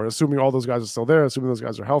receiver core, assuming all those guys are still there, assuming those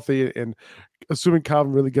guys are healthy, and assuming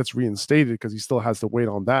Calvin Ridley gets reinstated because he still has to wait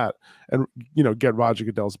on that and, get Roger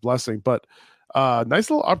Goodell's blessing. But nice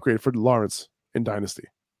little upgrade for Lawrence in Dynasty.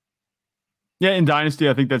 Yeah, in Dynasty,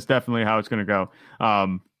 I think that's definitely how it's going to go.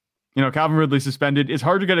 Calvin Ridley suspended. It's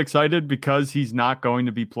hard to get excited because he's not going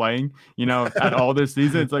to be playing, at all this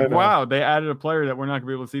season. It's like, wow, they added a player that we're not going to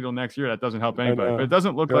be able to see till next year. That doesn't help anybody. But it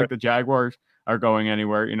doesn't look like the Jaguars are going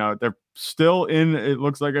anywhere. They're still in, it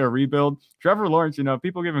looks like, a rebuild. Trevor Lawrence,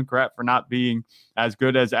 people give him crap for not being as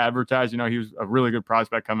good as advertised. He was a really good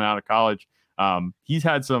prospect coming out of college. He's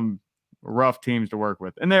had some rough teams to work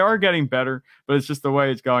with, and they are getting better, but it's just the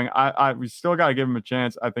way it's going. We still got to give him a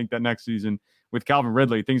chance. I think that next season with Calvin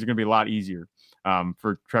Ridley, things are going to be a lot easier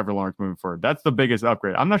for Trevor Lawrence moving forward. That's the biggest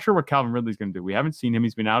upgrade. I'm not sure what Calvin Ridley's going to do. We haven't seen him.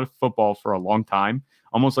 He's been out of football for a long time,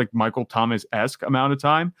 almost like Michael Thomas-esque amount of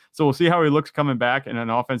time. So we'll see how he looks coming back in an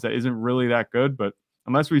offense that isn't really that good. But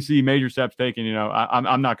unless we see major steps taken,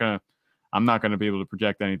 I'm not going to be able to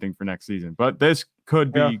project anything for next season. But this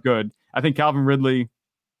could be good. I think Calvin Ridley,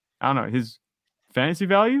 I don't know, his fantasy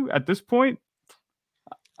value at this point,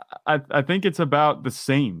 I think it's about the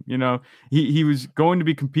same. He was going to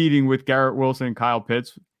be competing with Garrett Wilson and Kyle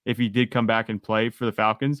Pitts if he did come back and play for the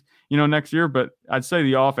Falcons, next year. But I'd say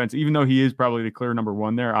the offense, even though he is probably the clear number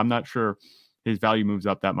one there, I'm not sure his value moves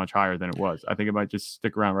up that much higher than it was. I think it might just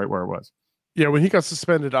stick around right where it was. Yeah, when he got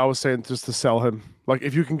suspended, I was saying just to sell him. Like,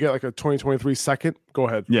 if you can get like a 2023 second, go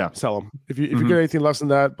ahead. Yeah, sell him. If you get anything less than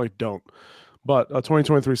that, like, don't. But a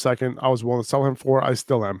 2023 second, I was willing to sell him for. I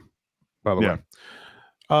still am, by the way.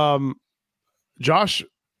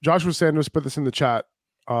 Joshua Sanders put this in the chat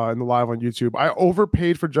in the live on YouTube. I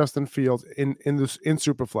overpaid for Justin Fields in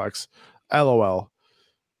Superflex. LOL.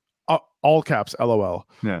 All caps. LOL.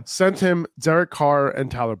 Yeah. Sent him Derek Carr and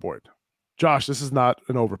Tyler Boyd. Josh, this is not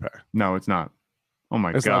an overpay. No, it's not. Oh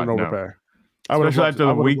my it's God, not an overpay. No. Especially after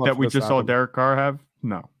the week that we just saw Derek Carr have.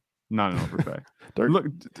 No, not an overpay. Look,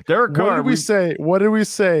 Derek Carr. What did we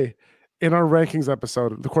say in our rankings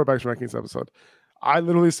episode, the quarterbacks rankings episode? I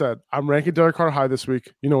literally said, I'm ranking Derek Carr high this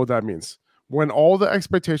week. You know what that means. When all the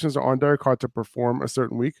expectations are on Derek Carr to perform a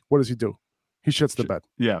certain week, what does he do? He shits the bed.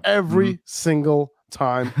 Yeah. Every single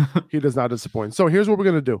time. He does not disappoint. So here's what we're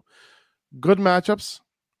going to do. Good matchups,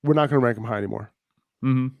 we're not going to rank him high anymore.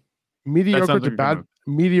 Mediocre to bad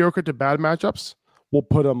matchups, we'll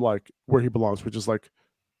put him like where he belongs, which is like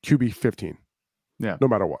QB 15. Yeah. No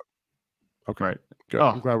matter what. Okay. Right. Good.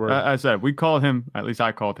 I'm glad I said, we call him, at least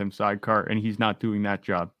I called him sidecar, and he's not doing that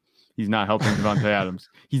job. He's not helping Devontae Adams.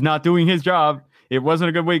 He's not doing his job. It wasn't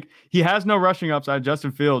a good week. He has no rushing upside.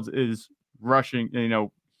 Justin Fields is rushing.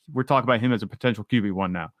 We're talking about him as a potential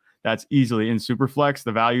QB1 now. That's easily in Superflex.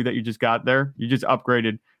 The value that you just got there, you just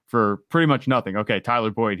upgraded for pretty much nothing. Okay, Tyler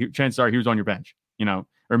Boyd, chances are he was on your bench,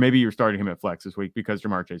 or maybe you're starting him at flex this week because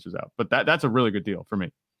Jamar Chase was out. But that's a really good deal for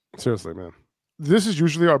me. Seriously, man. This is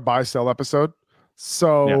usually our buy-sell episode.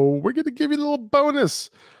 So we're going to give you a little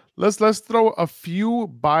bonus. let's throw a few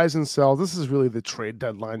buys and sells. This is really the trade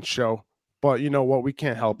deadline show, but you know what? We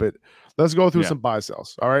can't help it. Let's go through some buy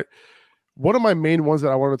sells. All right. One of my main ones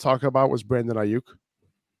that I wanted to talk about was Brandon Ayuk.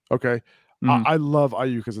 Okay. I love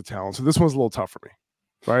Ayuk as a talent. So this one's a little tough for me.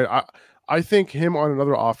 Right. I think him on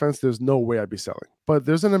another offense, there's no way I'd be selling. But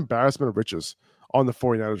there's an embarrassment of riches on the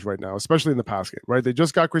 49ers right now, especially in the pass game, right? They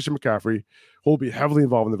just got Christian McCaffrey, who will be heavily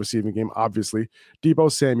involved in the receiving game, obviously.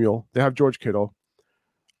 Deebo Samuel. They have George Kittle.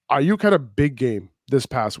 Ayuk had a big game this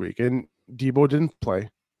past week, and Deebo didn't play.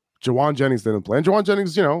 Jawan Jennings didn't play. And Jawan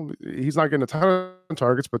Jennings, you know, he's not getting a ton of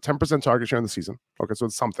targets, but 10% target share in the season. Okay, so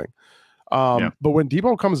it's something. But when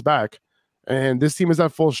Deebo comes back and this team is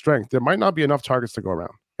at full strength, there might not be enough targets to go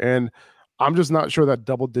around. And I'm just not sure that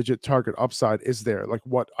double-digit target upside is there, like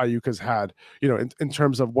what Ayuk has had, you know, in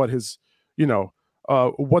terms of what his, you know,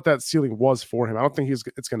 what that ceiling was for him. I don't think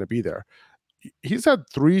it's going to be there. He's had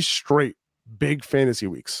 3 straight big fantasy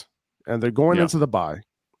weeks, and they're going into the bye.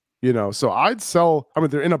 You know, so I'd sell. I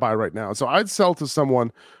mean, they're in a bye right now, so I'd sell to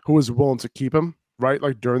someone who is willing to keep him, right?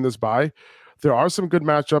 Like during this bye, there are some good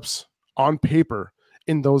matchups on paper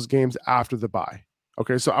in those games after the bye.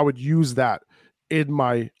 Okay, so I would use that in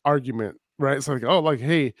my argument, right? It's like, oh, like,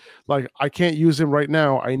 hey, like I can't use him right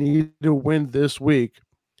now. I need to win this week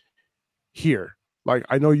here. Like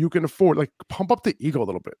I know you can afford, like pump up the ego a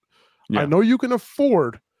little bit. I know you can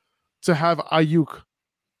afford to have Ayuk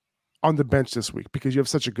on the bench this week because you have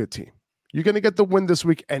such a good team. You're going to get the win this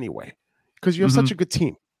week anyway because you have such a good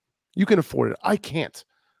team. You can afford it. I can't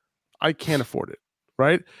afford it.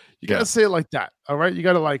 Right? You got to say it like that. All right. You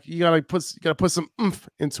got to put some oomph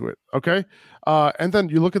into it. Okay. And then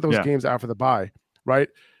you look at those games after the bye, right?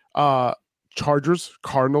 Chargers,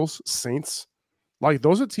 Cardinals, Saints. Like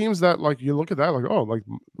those are teams that like you look at that like, oh, like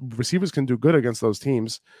receivers can do good against those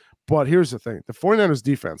teams. But here's the thing. The 49ers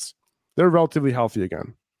defense, they're relatively healthy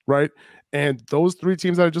again. Right. And those 3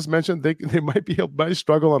 teams that I just mentioned, they might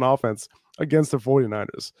struggle on offense against the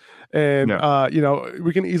 49ers. And, you know,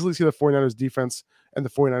 we can easily see the 49ers defense and the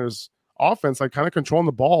 49ers offense, like kind of controlling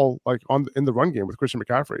the ball, like in the run game with Christian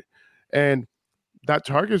McCaffrey. And that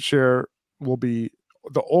target share will be,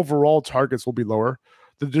 the overall targets will be lower.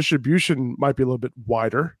 The distribution might be a little bit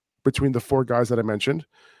wider between the 4 guys that I mentioned.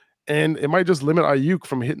 And it might just limit Ayuk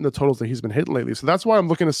from hitting the totals that he's been hitting lately. So that's why I'm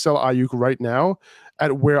looking to sell Ayuk right now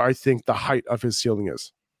at where I think the height of his ceiling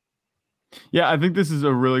is. Yeah, I think this is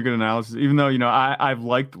a really good analysis, even though, you know, I've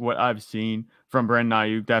liked what I've seen from Brandon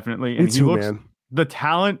Ayuk, definitely. And he looks, the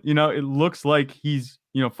talent, you know, it looks like he's,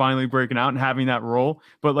 you know, finally breaking out and having that role.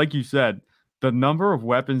 But like you said, the number of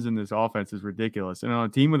weapons in this offense is ridiculous. And on a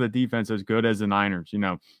team with a defense as good as the Niners, you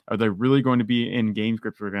know, are they really going to be in game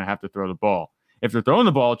scripts where they're going to have to throw the ball? If they're throwing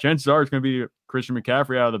the ball, chances are it's going to be Christian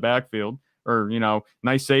McCaffrey out of the backfield or, you know,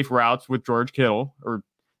 nice safe routes with George Kittle or,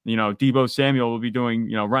 you know, Deebo Samuel will be doing,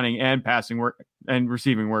 you know, running and passing work and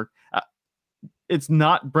receiving work. It's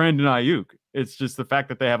not Brandon Ayuk. It's just the fact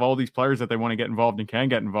that they have all these players that they want to get involved and can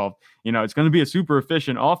get involved. You know, it's going to be a super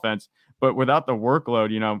efficient offense, but without the workload,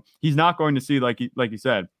 you know, he's not going to see, like you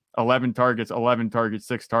said, 11 targets,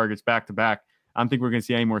 6 targets back to back. I don't think we're going to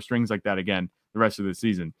see any more strings like that again the rest of the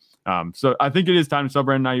season. So I think it is time to sell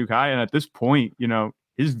Brandon Ayuk high. And at this point, you know,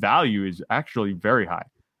 his value is actually very high.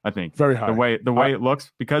 I think very high. The way it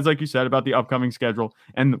looks, because like you said about the upcoming schedule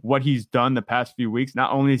and what he's done the past few weeks,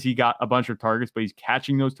 not only has he got a bunch of targets, but he's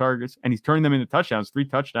catching those targets and he's turning them into touchdowns, 3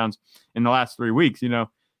 touchdowns in the last 3 weeks. You know,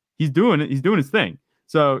 he's doing it. He's doing his thing.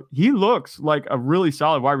 So he looks like a really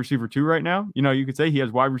solid wide receiver 2 right now. You know, you could say he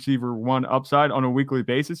has wide receiver 1 upside on a weekly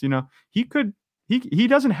basis. You know, he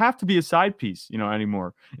doesn't have to be a side piece, you know,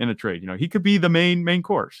 anymore in a trade. You know, he could be the main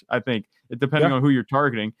course, I think, depending on who you're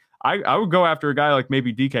targeting. I would go after a guy like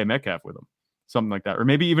maybe DK Metcalf with him, something like that, or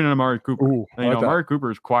maybe even an Amari Cooper. Ooh, Amari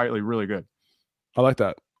Cooper is quietly really good. I like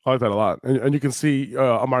that. I like that a lot. And you can see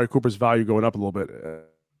Amari Cooper's value going up a little bit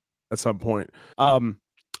at some point. I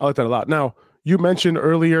like that a lot. Now, you mentioned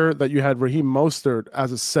earlier that you had Raheem Mostert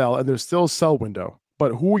as a sell, and there's still a sell window.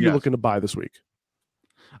 But who are you looking to buy this week?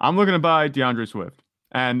 I'm looking to buy DeAndre Swift.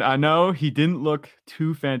 And I know he didn't look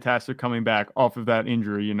too fantastic coming back off of that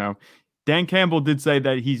injury. You know, Dan Campbell did say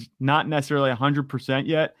that he's not necessarily 100%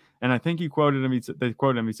 yet. And I think he quoted him. They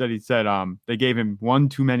quoted him. He said they gave him 1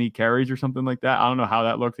 too many carries or something like that. I don't know how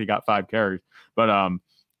that looked. He got 5 carries, but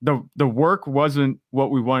the work wasn't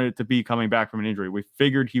what we wanted it to be coming back from an injury. We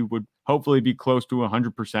figured he would hopefully be close to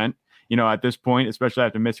 100%, you know, at this point, especially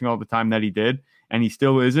after missing all the time that he did, and he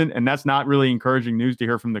still isn't. And that's not really encouraging news to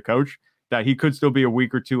hear from the coach, that he could still be a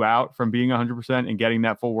week or 2 out from being 100% and getting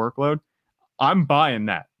that full workload. I'm buying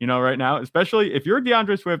that, you know, right now, especially if you're a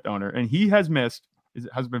DeAndre Swift owner and he has missed,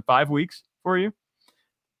 has been 5 weeks for you.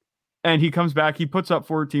 And he comes back, he puts up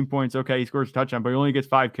 14 points. Okay, he scores a touchdown, but he only gets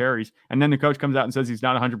 5 carries. And then the coach comes out and says he's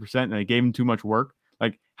not 100% and they gave him too much work.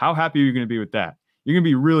 Like, how happy are you going to be with that? You're going to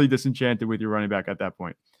be really disenchanted with your running back at that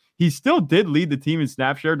point. He still did lead the team in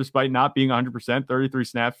snap share despite not being 100%, 33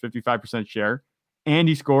 snaps, 55% share, and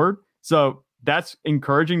he scored. So that's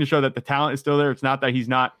encouraging to show that the talent is still there. It's not that he's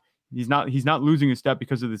not losing a step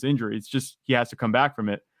because of this injury. It's just he has to come back from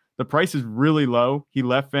it. The price is really low. He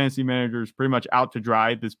left fantasy managers pretty much out to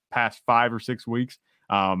dry this past 5 or 6 weeks.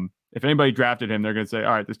 If anybody drafted him, they're going to say,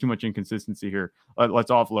 all right, there's too much inconsistency here.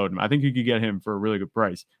 Let's offload him. I think you could get him for a really good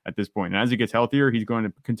price at this point. And as he gets healthier, he's going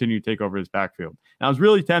to continue to take over his backfield. And I was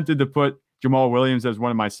really tempted to put Jamal Williams as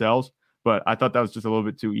one of my sells, but I thought that was just a little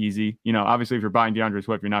bit too easy. Obviously, if you're buying DeAndre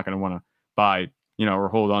Swift, you're not going to want to buy, or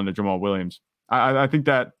hold on to Jamal Williams. I think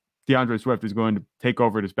that DeAndre Swift is going to take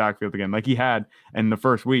over this backfield again, like he had in the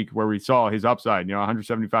first week where we saw his upside.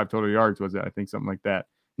 175 total yards was it? I think something like that,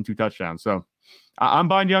 and 2 touchdowns. So I'm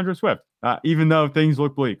buying DeAndre Swift, even though things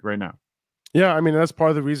look bleak right now. Yeah, I mean, that's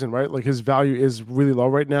part of the reason, right? Like his value is really low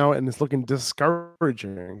right now, and it's looking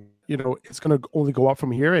discouraging. It's going to only go up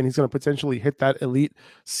from here, and he's going to potentially hit that elite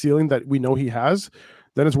ceiling that we know he has.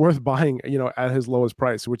 Then it's worth buying, at his lowest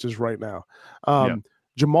price, which is right now.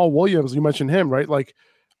 Jamal Williams, you mentioned him, right? Like,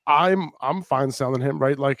 I'm fine selling him,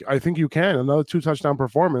 right? Like, I think you can. Another 2 touchdown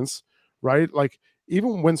performance, right? Like,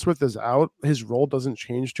 even when Swift is out, his role doesn't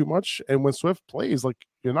change too much. And when Swift plays, like,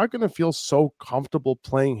 you're not going to feel so comfortable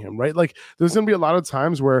playing him, right? Like, there's going to be a lot of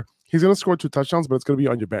times where he's going to score 2 touchdowns, but it's going to be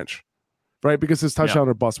on your bench, right? Because his touchdown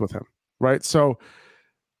or bust with him, right? So,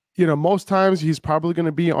 most times he's probably going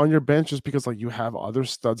to be on your bench just because, like, you have other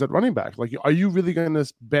studs at running back. Like, are you really going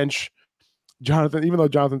to bench Jonathan, even though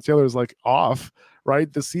Jonathan Taylor is like off,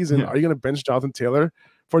 right, this season? Are you going to bench Jonathan Taylor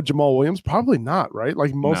for Jamal Williams? Probably not, right?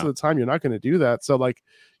 Like, most of the time you're not going to do that. So, like,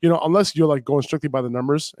 unless you're like going strictly by the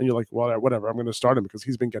numbers and you're like, well, whatever, I'm going to start him because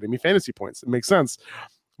he's been getting me fantasy points. It makes sense,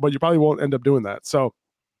 but you probably won't end up doing that. So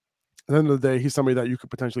at the end of the day, he's somebody that you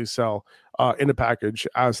could potentially sell in a package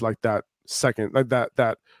as like that second, like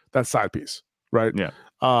that side piece, right? Yeah.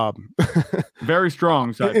 Very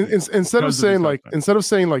strong side instead of saying like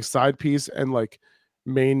side piece and like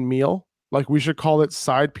main meal, like we should call it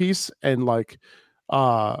side piece and like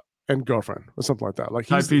and girlfriend or something like that. Like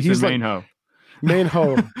he's like main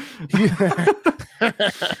hoe.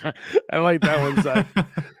 I like that one, Zach.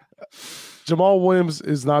 Jamal Williams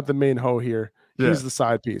is not the main hoe here. He's the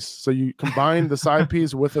side piece. So you combine the side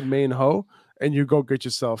piece with a main hoe and you go get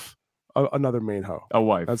yourself another main hoe. A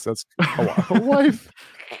wife. That's a wife.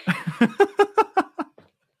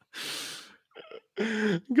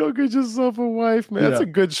 Go get yourself a wife, man. That's a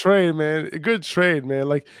good trade, man. A good trade, man.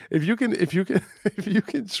 Like if you can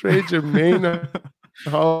trade your main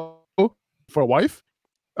hoe for a wife,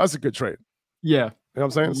 that's a good trade. Yeah. You know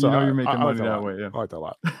what I'm saying? So you're making money that way. Yeah. I like that a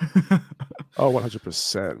lot. Oh,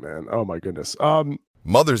 100%, man. Oh my goodness.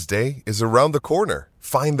 Mother's Day is around the corner.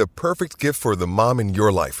 Find the perfect gift for the mom in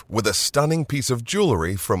your life with a stunning piece of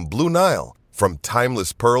jewelry from Blue Nile. From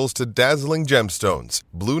timeless pearls to dazzling gemstones,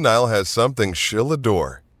 Blue Nile has something she'll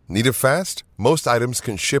adore. Need it fast? Most items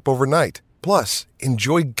can ship overnight. Plus,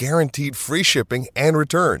 enjoy guaranteed free shipping and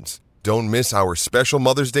returns. Don't miss our special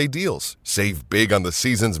Mother's Day deals. Save big on the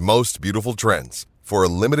season's most beautiful trends. For a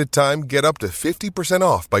limited time, get up to 50%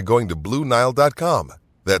 off by going to BlueNile.com.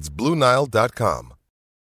 That's BlueNile.com.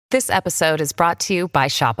 This episode is brought to you by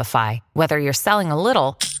Shopify. Whether you're selling a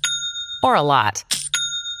little or a lot,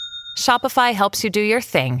 Shopify helps you do your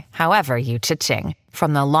thing, however you cha-ching.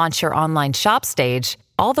 From the launch your online shop stage,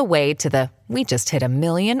 all the way to the we just hit 1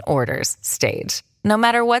 million orders stage. No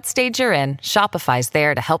matter what stage you're in, Shopify's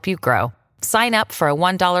there to help you grow. Sign up for a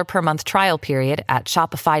 $1 per month trial period at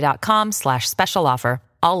shopify.com/special offer,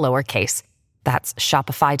 all lowercase. That's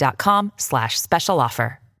shopify.com/special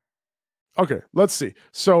offer. Okay, let's see.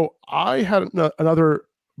 So I had another.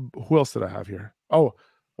 Who else did I have here? Oh,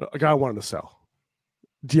 a guy I wanted to sell.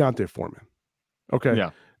 D'Onta Foreman. Okay.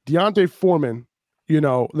 Yeah. D'Onta Foreman,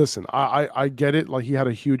 listen, I get it. Like he had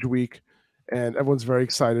a huge week and everyone's very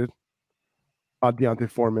excited about D'Onta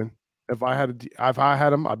Foreman. If I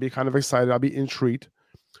had him, I'd be kind of excited. I'd be intrigued.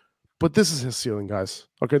 But this is his ceiling, guys.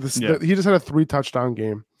 Okay. He just had a 3 touchdown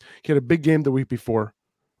game. He had a big game the week before,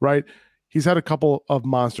 right? He's had a couple of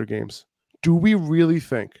monster games. Do we really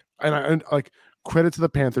think, and like credit to the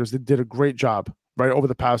Panthers, they did a great job, right, over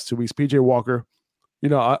the past 2 weeks. PJ Walker,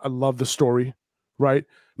 I love the story, right?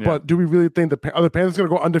 Yeah. But do we really think are the Panthers going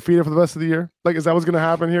to go undefeated for the rest of the year? Like, is that what's going to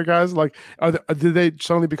happen here, guys? Like, did they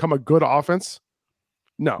suddenly become a good offense?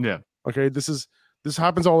 No. Yeah. Okay. This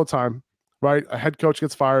happens all the time, right? A head coach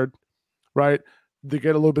gets fired, right? They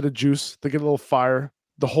get a little bit of juice. They get a little fire.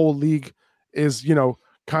 the whole league is,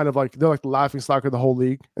 kind of like they're like the laughing stock of the whole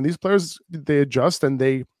league. And these players, they adjust and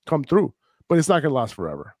they come through, but it's not going to last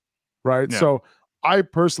forever. Right. Yeah. So I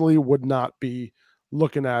personally would not be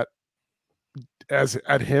looking at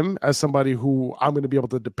him as somebody who I'm going to be able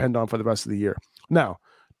to depend on for the rest of the year. Now,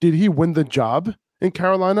 did he win the job in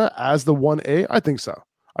Carolina as the 1A? I think so.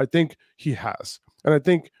 I think he has. And I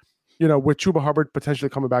think, with Chuba Hubbard potentially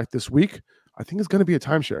coming back this week, I think it's going to be a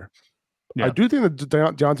timeshare. Yeah. I do think that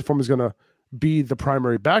D'Onta Foreman is going to be the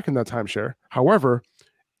primary back in that timeshare. However,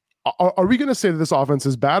 are we going to say that this offense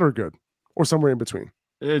is bad or good or somewhere in between?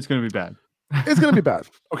 It's going to be bad. It's going to be bad.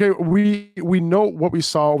 Okay, we know what we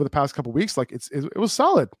saw over the past couple of weeks. Like it was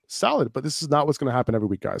solid, but this is not what's going to happen every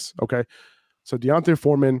week, guys. Okay, so D'Onta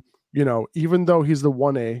Foreman, even though he's the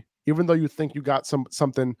 1A, even though you think you got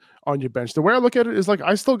something on your bench, the way I look at it is like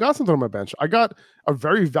I still got something on my bench. I got a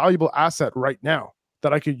very valuable asset right now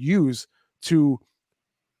that I could use to.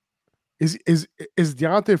 Is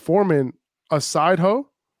D'Onta Foreman a side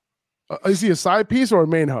hoe? Is he a side piece or a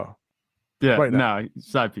main hoe? Yeah, right now. No,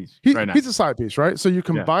 side piece. He's a side piece, right? So you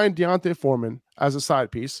combine D'Onta Foreman as a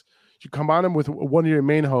side piece, you combine him with one of your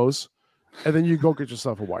main hoes, and then you go get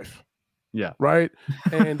yourself a wife. Yeah. Right?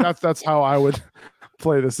 And that's how I would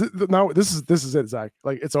play this. Now this is it, Zach.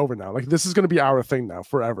 Like it's over now. Like this is gonna be our thing now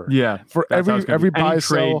forever. Yeah. For every buy trade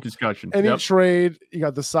sell discussion. Any trade, you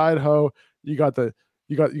got the side hoe, you got the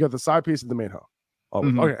side piece and the main hoe. Oh,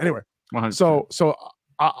 okay. Anyway. 100%. So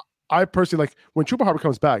I personally like when Chuba Hubbard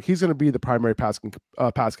comes back, he's going to be the primary pass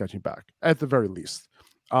catching back at the very least.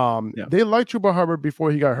 They liked Chuba Hubbard before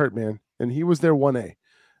he got hurt, man, and he was their 1A.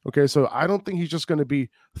 Okay, so I don't think he's just going to be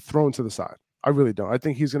thrown to the side. I really don't. I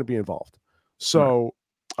think he's going to be involved. So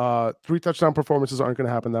 3 touchdown performances aren't going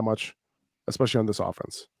to happen that much, especially on this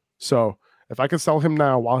offense. So if I can sell him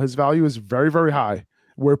now while his value is very, very high,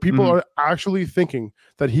 where people are actually thinking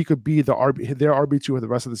that he could be their RB2 for the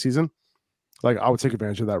rest of the season, like I would take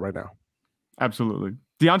advantage of that right now. Absolutely.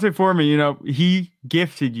 D'Onta Foreman, he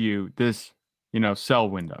gifted you this, sell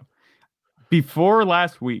window. Before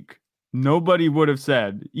last week, nobody would have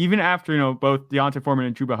said, even after, both D'Onta Foreman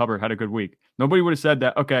and Chuba Hubbard had a good week, nobody would have said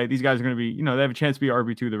that, okay, these guys are going to be, they have a chance to be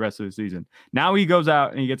RB2 the rest of the season. Now he goes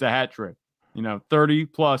out and he gets a hat trick, 30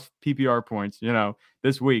 plus PPR points,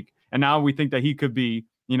 this week. And now we think that he could be,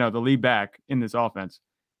 the lead back in this offense.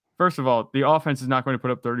 First of all, the offense is not going to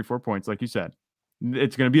put up 34 points, like you said.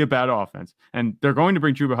 It's going to be a bad offense. And they're going to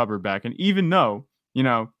bring Chuba Hubbard back. And even though,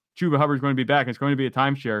 Chuba Hubbard's going to be back, it's going to be a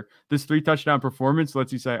timeshare, this 3 touchdown performance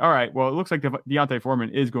lets you say, all right, well, it looks like D'Onta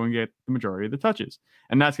Foreman is going to get the majority of the touches.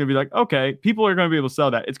 And that's going to be like, okay, people are going to be able to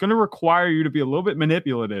sell that. It's going to require you to be a little bit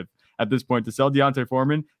manipulative at this point to sell D'Onta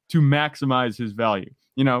Foreman to maximize his value.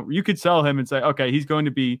 You could sell him and say, okay, he's going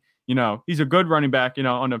to be, he's a good running back,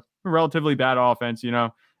 on a relatively bad offense,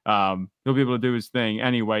 he'll be able to do his thing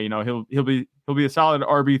anyway. He'll be a solid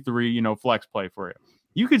RB3, flex play for you.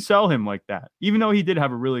 You could sell him like that, even though he did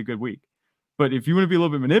have a really good week. But if you want to be a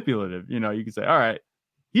little bit manipulative, you could say, all right,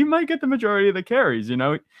 he might get the majority of the carries, he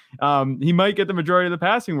might get the majority of the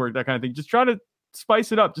passing work, that kind of thing. Just try to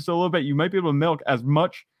spice it up just a little bit. You might be able to milk as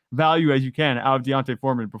much value as you can out of D'Onta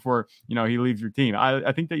Foreman before, he leaves your team.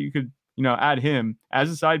 I think that you could, add him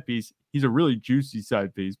as a side piece. He's a really juicy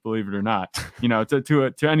side piece, believe it or not,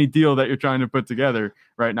 to any deal that you're trying to put together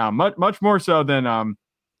right now. Much more so than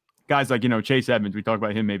guys like, Chase Edmonds. We talk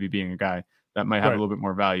about him maybe being a guy that might have a little bit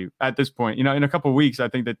more value at this point. In a couple of weeks, I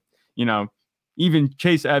think that, even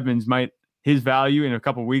Chase Edmonds his value in a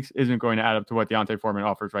couple of weeks isn't going to add up to what D'Onta Foreman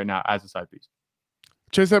offers right now as a side piece.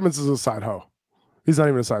 Chase Edmonds is a side hoe. He's not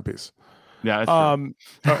even a side piece. Yeah.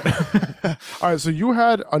 That's all right. So you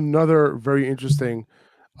had another very interesting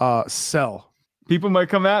sell. People might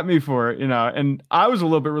come at me for it, and I was a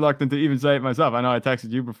little bit reluctant to even say it myself. I know I texted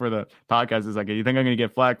you before the podcast. It's like, you think I'm going to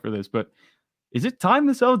get flack for this, but is it time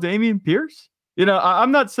to sell Dameon Pierce?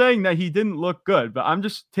 I'm not saying that he didn't look good, but I'm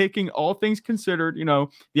just taking all things considered,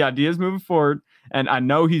 the ideas moving forward. And I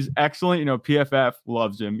know he's excellent. PFF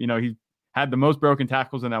loves him. He had the most broken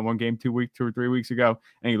tackles in that one game 2 or 3 weeks ago.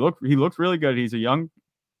 And he looked really good. He's a young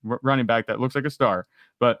running back that looks like a star,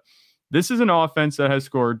 but this is an offense that has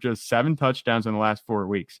scored just 7 touchdowns in the last 4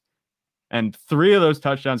 weeks. And 3 of those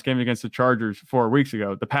touchdowns came against the Chargers 4 weeks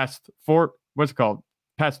ago. The past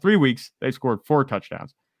 3 weeks, they scored 4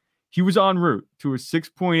 touchdowns. He was en route to a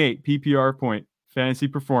 6.8 PPR point fantasy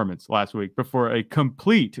performance last week before a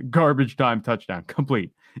complete garbage time touchdown.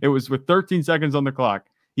 Complete. It was with 13 seconds on the clock.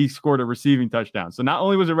 He scored a receiving touchdown. So not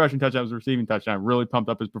only was it a rushing touchdown, it was a receiving touchdown. Really pumped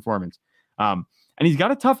up his performance. And he's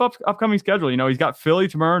got a tough upcoming schedule. He's got Philly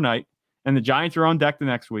tomorrow night, and the Giants are on deck the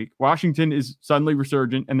next week. Washington is suddenly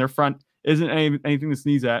resurgent, and their front isn't anything to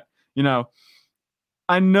sneeze at. You know,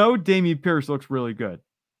 I know Dameon Pierce looks really good,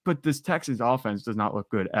 but this Texans offense does not look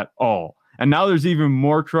good at all. And now there's even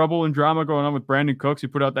more trouble and drama going on with Brandon Cooks. He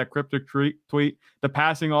put out that cryptic tweet. The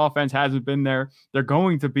passing offense hasn't been there. They're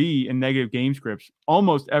going to be in negative game scripts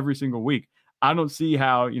almost every single week. I don't see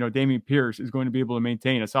how, Dameon Pierce is going to be able to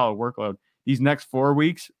maintain a solid workload these next 4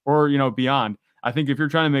 weeks or, beyond. I think if you're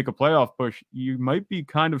trying to make a playoff push, you might be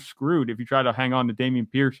kind of screwed if you try to hang on to Dameon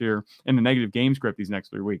Pierce here in the negative game script these next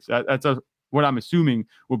 3 weeks. That's what I'm assuming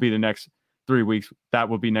will be the next 3 weeks. That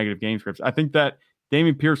will be negative game scripts. I think that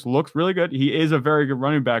Dameon Pierce looks really good. He is a very good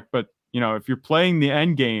running back, but if you're playing the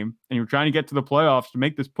end game and you're trying to get to the playoffs to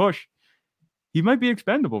make this push, he might be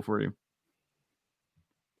expendable for you.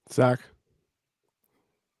 Zach,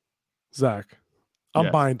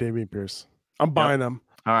 I'm buying Dameon Pierce. I'm buying him.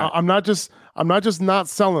 All right. I'm not just not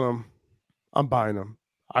selling him. I'm buying him.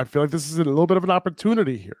 I feel like this is a little bit of an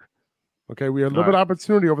opportunity here. Okay, we had a little bit of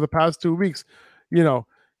opportunity over the past 2 weeks.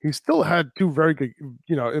 He still had two very good,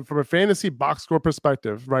 from a fantasy box score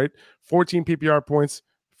perspective, right? 14 PPR points,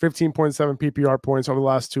 15.7 PPR points over the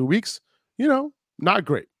last 2 weeks. Not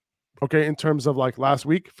great. Okay, in terms of like last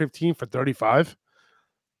week, 15 for 35.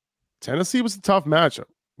 Tennessee was a tough matchup.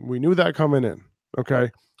 We knew that coming in. Okay,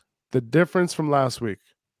 the difference from last week.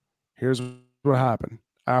 Here's what happened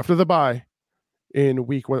after the bye in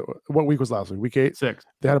week. What week was last week? Week 8. 6.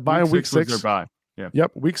 They had a bye in week 6. Was their bye. Yeah.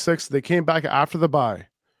 Yep. Week 6. They came back after the bye.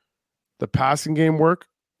 The passing game work,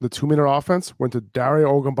 the 2-minute offense went to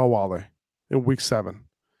Dario Ogunbowale in week 7.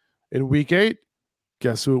 In week 8,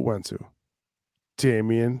 guess who it went to?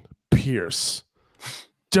 Dameon Pierce.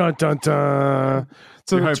 Dun dun dun.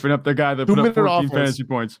 So you're hyping up the guy that put up 14 fantasy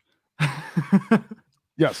points.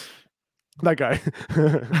 Yes, that guy.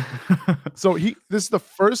 So this is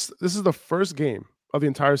the first game of the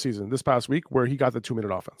entire season this past week where he got the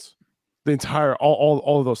 2-minute offense. The entire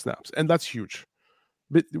all of those snaps, and that's huge.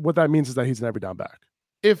 But what that means is that he's an every down back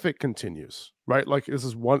if it continues, right? Like this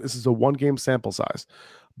is a 1 game sample size,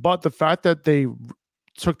 but the fact that they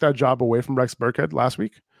took that job away from Rex Burkhead last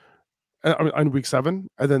week, in week 7,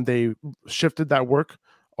 and then they shifted that work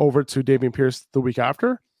over to Dameon Pierce the week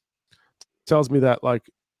after, tells me that like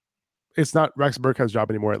it's not Rex Burkhead's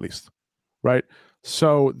job anymore, at least, right?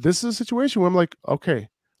 So this is a situation where I'm like, okay,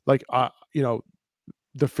 like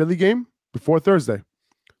the Philly game before Thursday,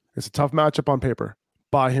 it's a tough matchup on paper.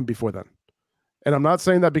 Buy him before then. And I'm not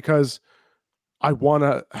saying that because I want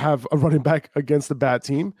to have a running back against a bad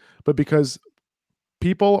team, but because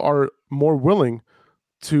people are more willing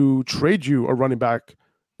to trade you a running back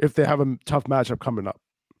if they have a tough matchup coming up.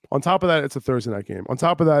 On top of that, it's a Thursday night game. On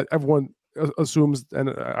top of that, everyone assumes, and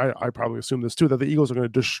I probably assume this too, that the Eagles are going to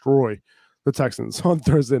destroy the Texans on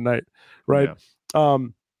Thursday night, right? Yeah.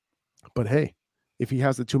 But hey, if he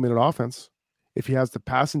has the 2-minute offense, if he has the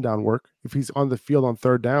passing down work, if he's on the field on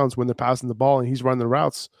third downs when they're passing the ball and he's running the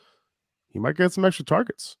routes, he might get some extra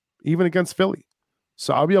targets, even against Philly.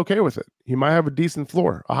 So I'll be okay with it. He might have a decent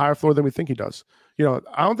floor, a higher floor than we think he does. I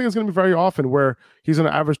don't think it's going to be very often where he's going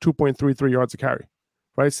to average 2.33 yards a carry,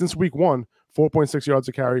 right? Since week 1, 4.6 yards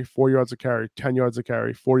a carry, 4 yards a carry, 10 yards a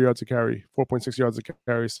carry, 4 yards a carry, 4.6 yards a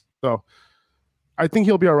carry. So I think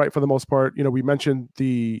he'll be all right for the most part. We mentioned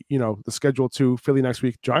the schedule to Philly next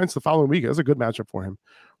week, Giants the following week. That's a good matchup for him.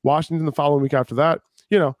 Washington the following week after that,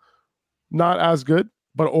 not as good,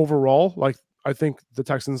 but overall, like I think the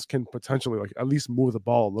Texans can potentially like at least move the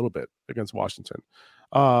ball a little bit against Washington.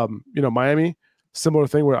 Miami, similar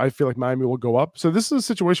thing where I feel like Miami will go up. So this is a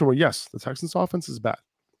situation where yes, the Texans offense is bad.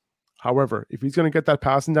 However, if he's going to get that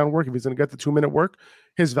passing down work, if he's going to get the 2-minute work,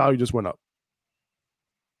 his value just went up.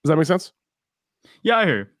 Does that make sense? Yeah, I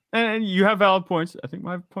hear you. And you have valid points. I think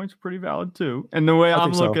my points are pretty valid too. And the way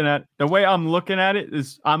I'm looking at it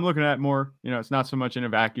is I'm looking at more, it's not so much in a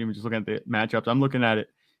vacuum, just looking at the matchups. I'm looking at it,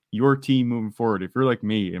 your team moving forward. If you're like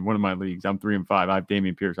me in one of my leagues, I'm 3-5. I have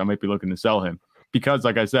Dameon Pierce. I might be looking to sell him because,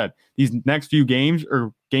 like I said, these next few games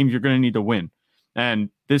are games you're going to need to win. And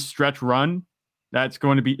this stretch run, it's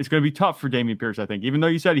going to be tough for Dameon Pierce, I think. Even though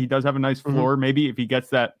you said he does have a nice floor, maybe if he gets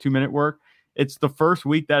that 2-minute work. It's the first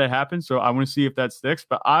week that it happens, so I want to see if that sticks.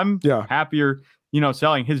 But I'm happier,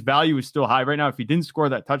 selling. His value is still high right now. If he didn't score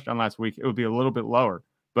that touchdown last week, it would be a little bit lower.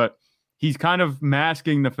 But he's kind of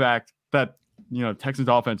masking the fact that, Texans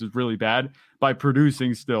offense is really bad by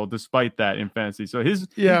producing still, despite that in fantasy. So his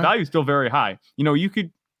value is still very high. You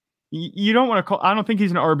don't want to call. I don't think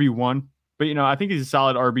he's an RB1, but I think he's a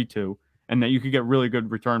solid RB2. And that you could get really good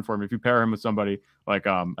return for him if you pair him with somebody like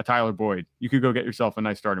a Tyler Boyd. You could go get yourself a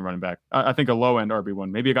nice starting running back. I think a low-end RB1,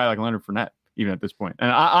 maybe a guy like Leonard Fournette, even at this point. And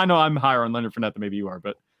I know I'm higher on Leonard Fournette than maybe you are,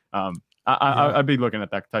 but I'd be looking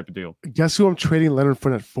at that type of deal. Guess who I'm trading Leonard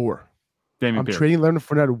Fournette for? I'm trading Leonard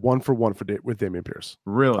Fournette 1-for-1 with Dameon Pierce.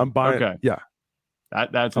 Really? I'm buying. Okay. Yeah.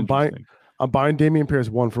 That's I'm interesting. I'm buying Dameon Pierce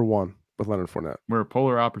 1-for-1 with Leonard Fournette. We're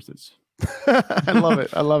polar opposites. I love it.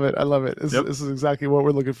 I love it. This is exactly what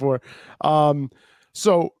we're looking for.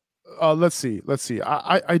 So let's see.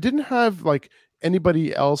 I didn't have like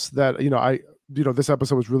anybody else that this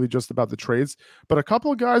episode was really just about the trades, but a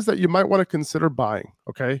couple of guys that you might want to consider buying.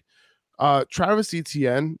 Okay. Travis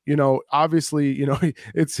Etienne, obviously,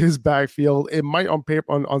 it's his backfield. It might on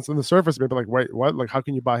paper on the surface maybe like, wait, what? Like, how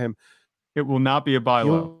can you buy him? It will not be a buy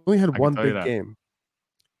low. He only had one big game.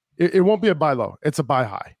 It won't be a buy low. It's a buy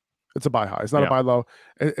high. It's not a buy low.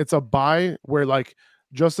 It's a buy where like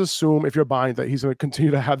just assume if you're buying that he's going to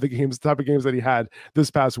continue to have the type of games that he had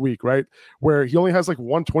this past week, right? Where he only has like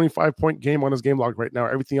 1 25-point game on his game log right now.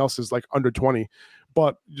 Everything else is like under 20.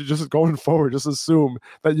 But just going forward, just assume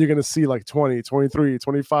that you're going to see like 20, 23,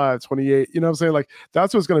 25, 28. You know what I'm saying? Like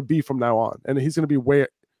that's what it's going to be from now on. And he's going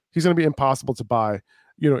to be impossible to buy,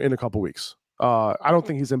 in a couple weeks. I don't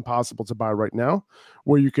think he's impossible to buy right now,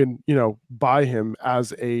 where you can, buy him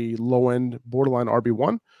as a low end borderline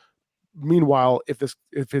RB1. Meanwhile,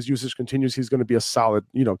 if his usage continues, he's going to be a solid,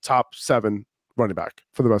 top 7 running back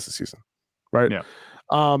for the rest of the season. Right. Yeah.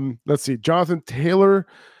 Let's see. Jonathan Taylor.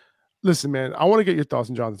 Listen, man, I want to get your thoughts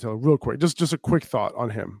on Jonathan Taylor real quick. Just a quick thought on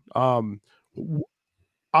him.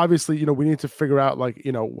 Obviously, we need to figure out like,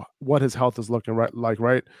 what his health is looking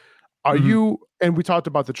right. Are you, and we talked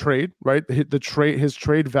about the trade, right? His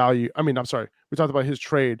trade value. We talked about his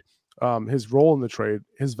trade, his role in the trade,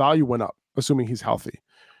 his value went up, assuming he's healthy.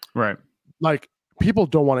 Right. Like people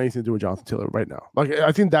don't want anything to do with Jonathan Taylor right now. Like,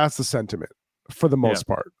 I think that's the sentiment for the most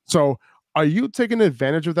part. So are you taking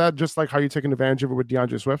advantage of that? Just like how you're taking advantage of it with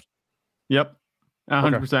DeAndre Swift? Yep.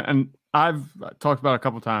 100%. And I've talked about a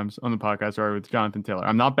couple times on the podcast already with Jonathan Taylor.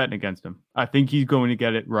 I'm not betting against him. I think he's going to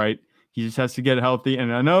get it right. He just has to get healthy.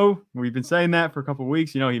 And I know we've been saying that for a couple of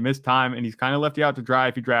weeks. He missed time and he's kind of left you out to dry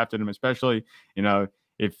if you drafted him, especially,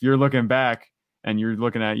 if you're looking back and you're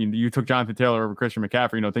looking at, you took Jonathan Taylor over Christian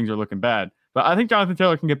McCaffrey, things are looking bad. But I think Jonathan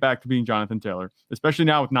Taylor can get back to being Jonathan Taylor, especially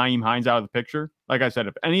now with Nyheim Hines out of the picture. Like I said,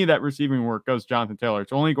 if any of that receiving work goes to Jonathan Taylor,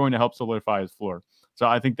 it's only going to help solidify his floor. So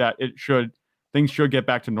I think that things should get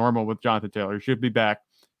back to normal with Jonathan Taylor. He should be back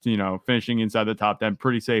to, finishing inside the top 10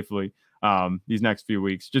 pretty safely these next few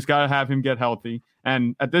weeks. Just got to have him get healthy.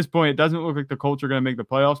 And at this point, it doesn't look like the Colts are going to make the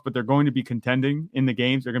playoffs, but they're going to be contending in the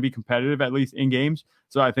games. They're going to be competitive, at least in games.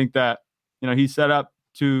 So I think that, he's set up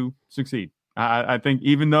to succeed. I think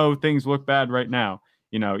even though things look bad right now,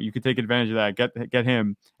 you could take advantage of that, get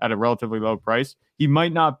him at a relatively low price. He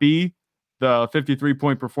might not be the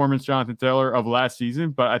 53-point performance Jonathan Taylor of last season,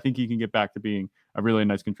 but I think he can get back to being a really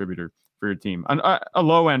nice contributor for your team. A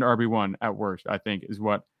low-end RB1 at worst, I think, is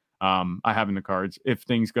what I have in the cards if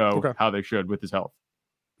things go how they should with his health.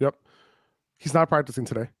 Yep. He's not practicing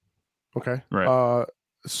today. Okay. Right.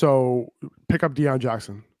 So pick up Deion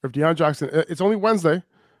Jackson. If Deion Jackson, it's only Wednesday.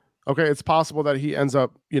 Okay. It's possible that he ends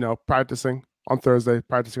up, practicing on Thursday,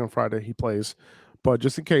 practicing on Friday. He plays. But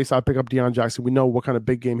just in case, I pick up Deion Jackson. We know what kind of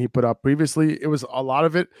big game he put up previously. It was a lot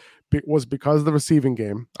of it was because of the receiving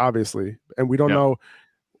game, obviously, and we don't know.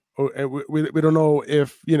 We don't know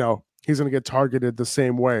if he's going to get targeted the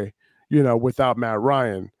same way, without Matt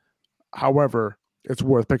Ryan. However, it's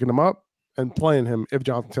worth picking him up and playing him if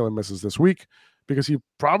Jonathan Taylor misses this week, because he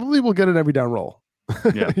probably will get an every down role.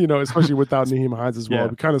 Yeah. Especially without Nyheim Hines as well.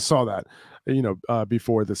 Yeah. We kind of saw that,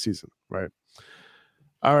 before this season, right?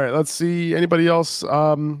 All right, let's see. Anybody else?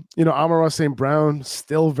 Amon-Ra St. Brown,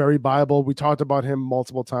 still very viable. We talked about him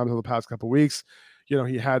multiple times over the past couple of weeks. He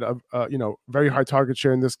had a very high target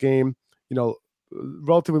share in this game.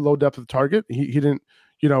 Relatively low depth of target. He didn't,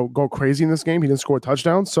 go crazy in this game. He didn't score a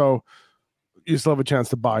touchdown. So you still have a chance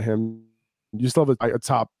to buy him. You still have a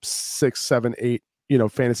top 6, 7, 8,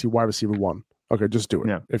 fantasy wide receiver 1. Okay, just do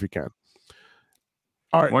it if you can.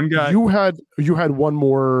 All right, one guy. You had one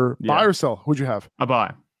more buy or sell. Who'd you have? A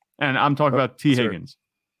buy, and I'm talking about T. Higgins.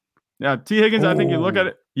 Yeah, T. Higgins. I think you look at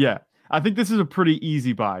it. Yeah, I think this is a pretty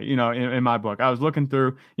easy buy. In my book, I was looking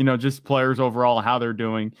through, just players overall, how they're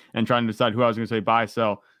doing, and trying to decide who I was going to say buy,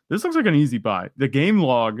 sell. This looks like an easy buy. The game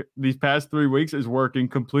log these past 3 weeks is working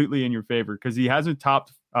completely in your favor because he hasn't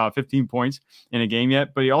topped 15 points in a game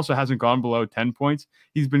yet, but he also hasn't gone below 10 points.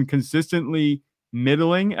 He's been consistently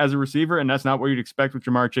middling as a receiver, and that's not what you'd expect with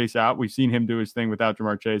Ja'Marr Chase out. We've seen him do his thing without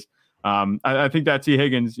Ja'Marr Chase. I think that T.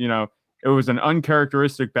 Higgins, it was an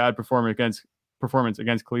uncharacteristic bad performance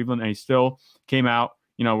against Cleveland, and he still came out,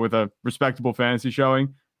 with a respectable fantasy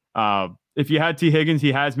showing. if you had T. Higgins,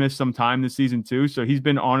 he has missed some time this season too, so he's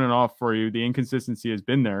been on and off for you. The inconsistency has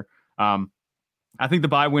been there. I think the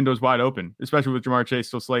bye window is wide open, especially with Ja'Marr Chase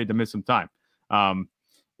still slated to miss some time.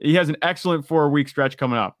 He has an excellent 4-week stretch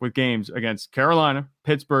coming up with games against Carolina,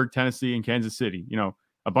 Pittsburgh, Tennessee, and Kansas City.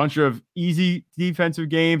 A bunch of easy defensive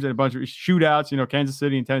games and a bunch of shootouts. Kansas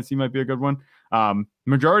City and Tennessee might be a good one.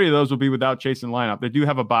 Majority of those will be without Chase in the lineup. They do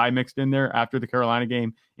have a bye mixed in there after the Carolina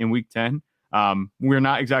game in week 10. We're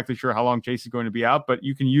not exactly sure how long Chase is going to be out, but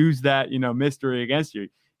you can use that, mystery against you.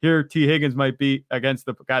 Here, T. Higgins might be against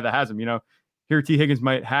the guy that has him. Here, T. Higgins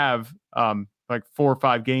might have like 4 or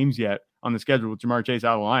 5 games yet on the schedule with Ja'Marr Chase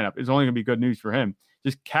out of the lineup. It's only going to be good news for him.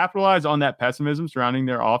 Just capitalize on that pessimism surrounding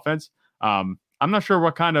their offense. I'm not sure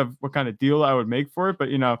what kind of deal I would make for it, but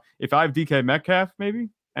if I have DK Metcalf maybe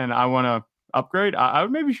and I want to upgrade, I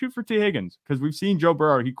would maybe shoot for T. Higgins, because we've seen Joe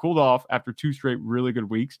Burrow. He cooled off after 2 straight really good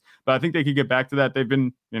weeks, but I think they could get back to that. They've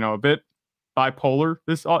been a bit bipolar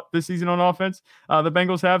this season on offense. The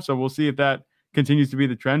Bengals have, so we'll see if that continues to be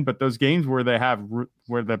the trend. But those games where the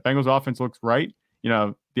Bengals offense looks right,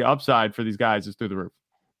 the upside for these guys is through the roof.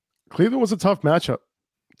 Cleveland was a tough matchup,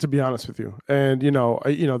 to be honest with you. And,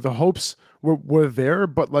 the hopes were there,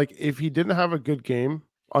 but like, if he didn't have a good game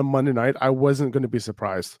on Monday night, I wasn't going to be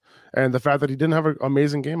surprised. And the fact that he didn't have an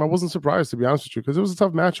amazing game, I wasn't surprised, to be honest with you, because it was a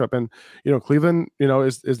tough matchup. And, Cleveland,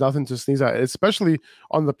 is nothing to sneeze at, especially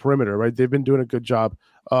on the perimeter, right? They've been doing a good job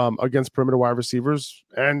against perimeter wide receivers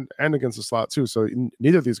and against the slot too. So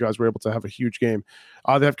neither of these guys were able to have a huge game.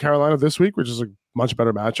 They have Carolina this week, which is a much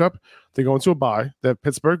better matchup. They go into a bye. They have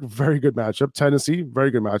Pittsburgh, very good matchup. Tennessee,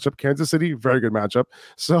 very good matchup. Kansas City, very good matchup.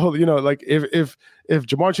 So, like if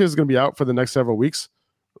Ja'Marr Chase is going to be out for the next several weeks,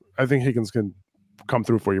 I think Higgins can come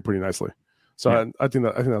through for you pretty nicely. So yeah. I think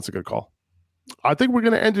that's a good call. I think we're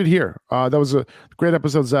going to end it here. That was a great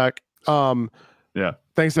episode, Zach. Yeah.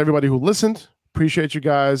 Thanks to everybody who listened. Appreciate you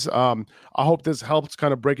guys. I hope this helped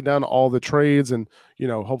kind of breaking down all the trades, and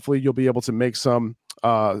hopefully you'll be able to make some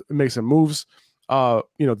moves.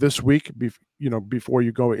 This week, before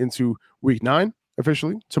you go into week 9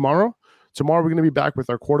 officially tomorrow. Tomorrow we're going to be back with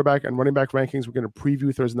our quarterback and running back rankings. We're going to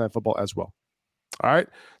preview Thursday Night Football as well. All right,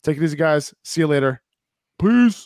 take it easy, guys. See you later. Peace.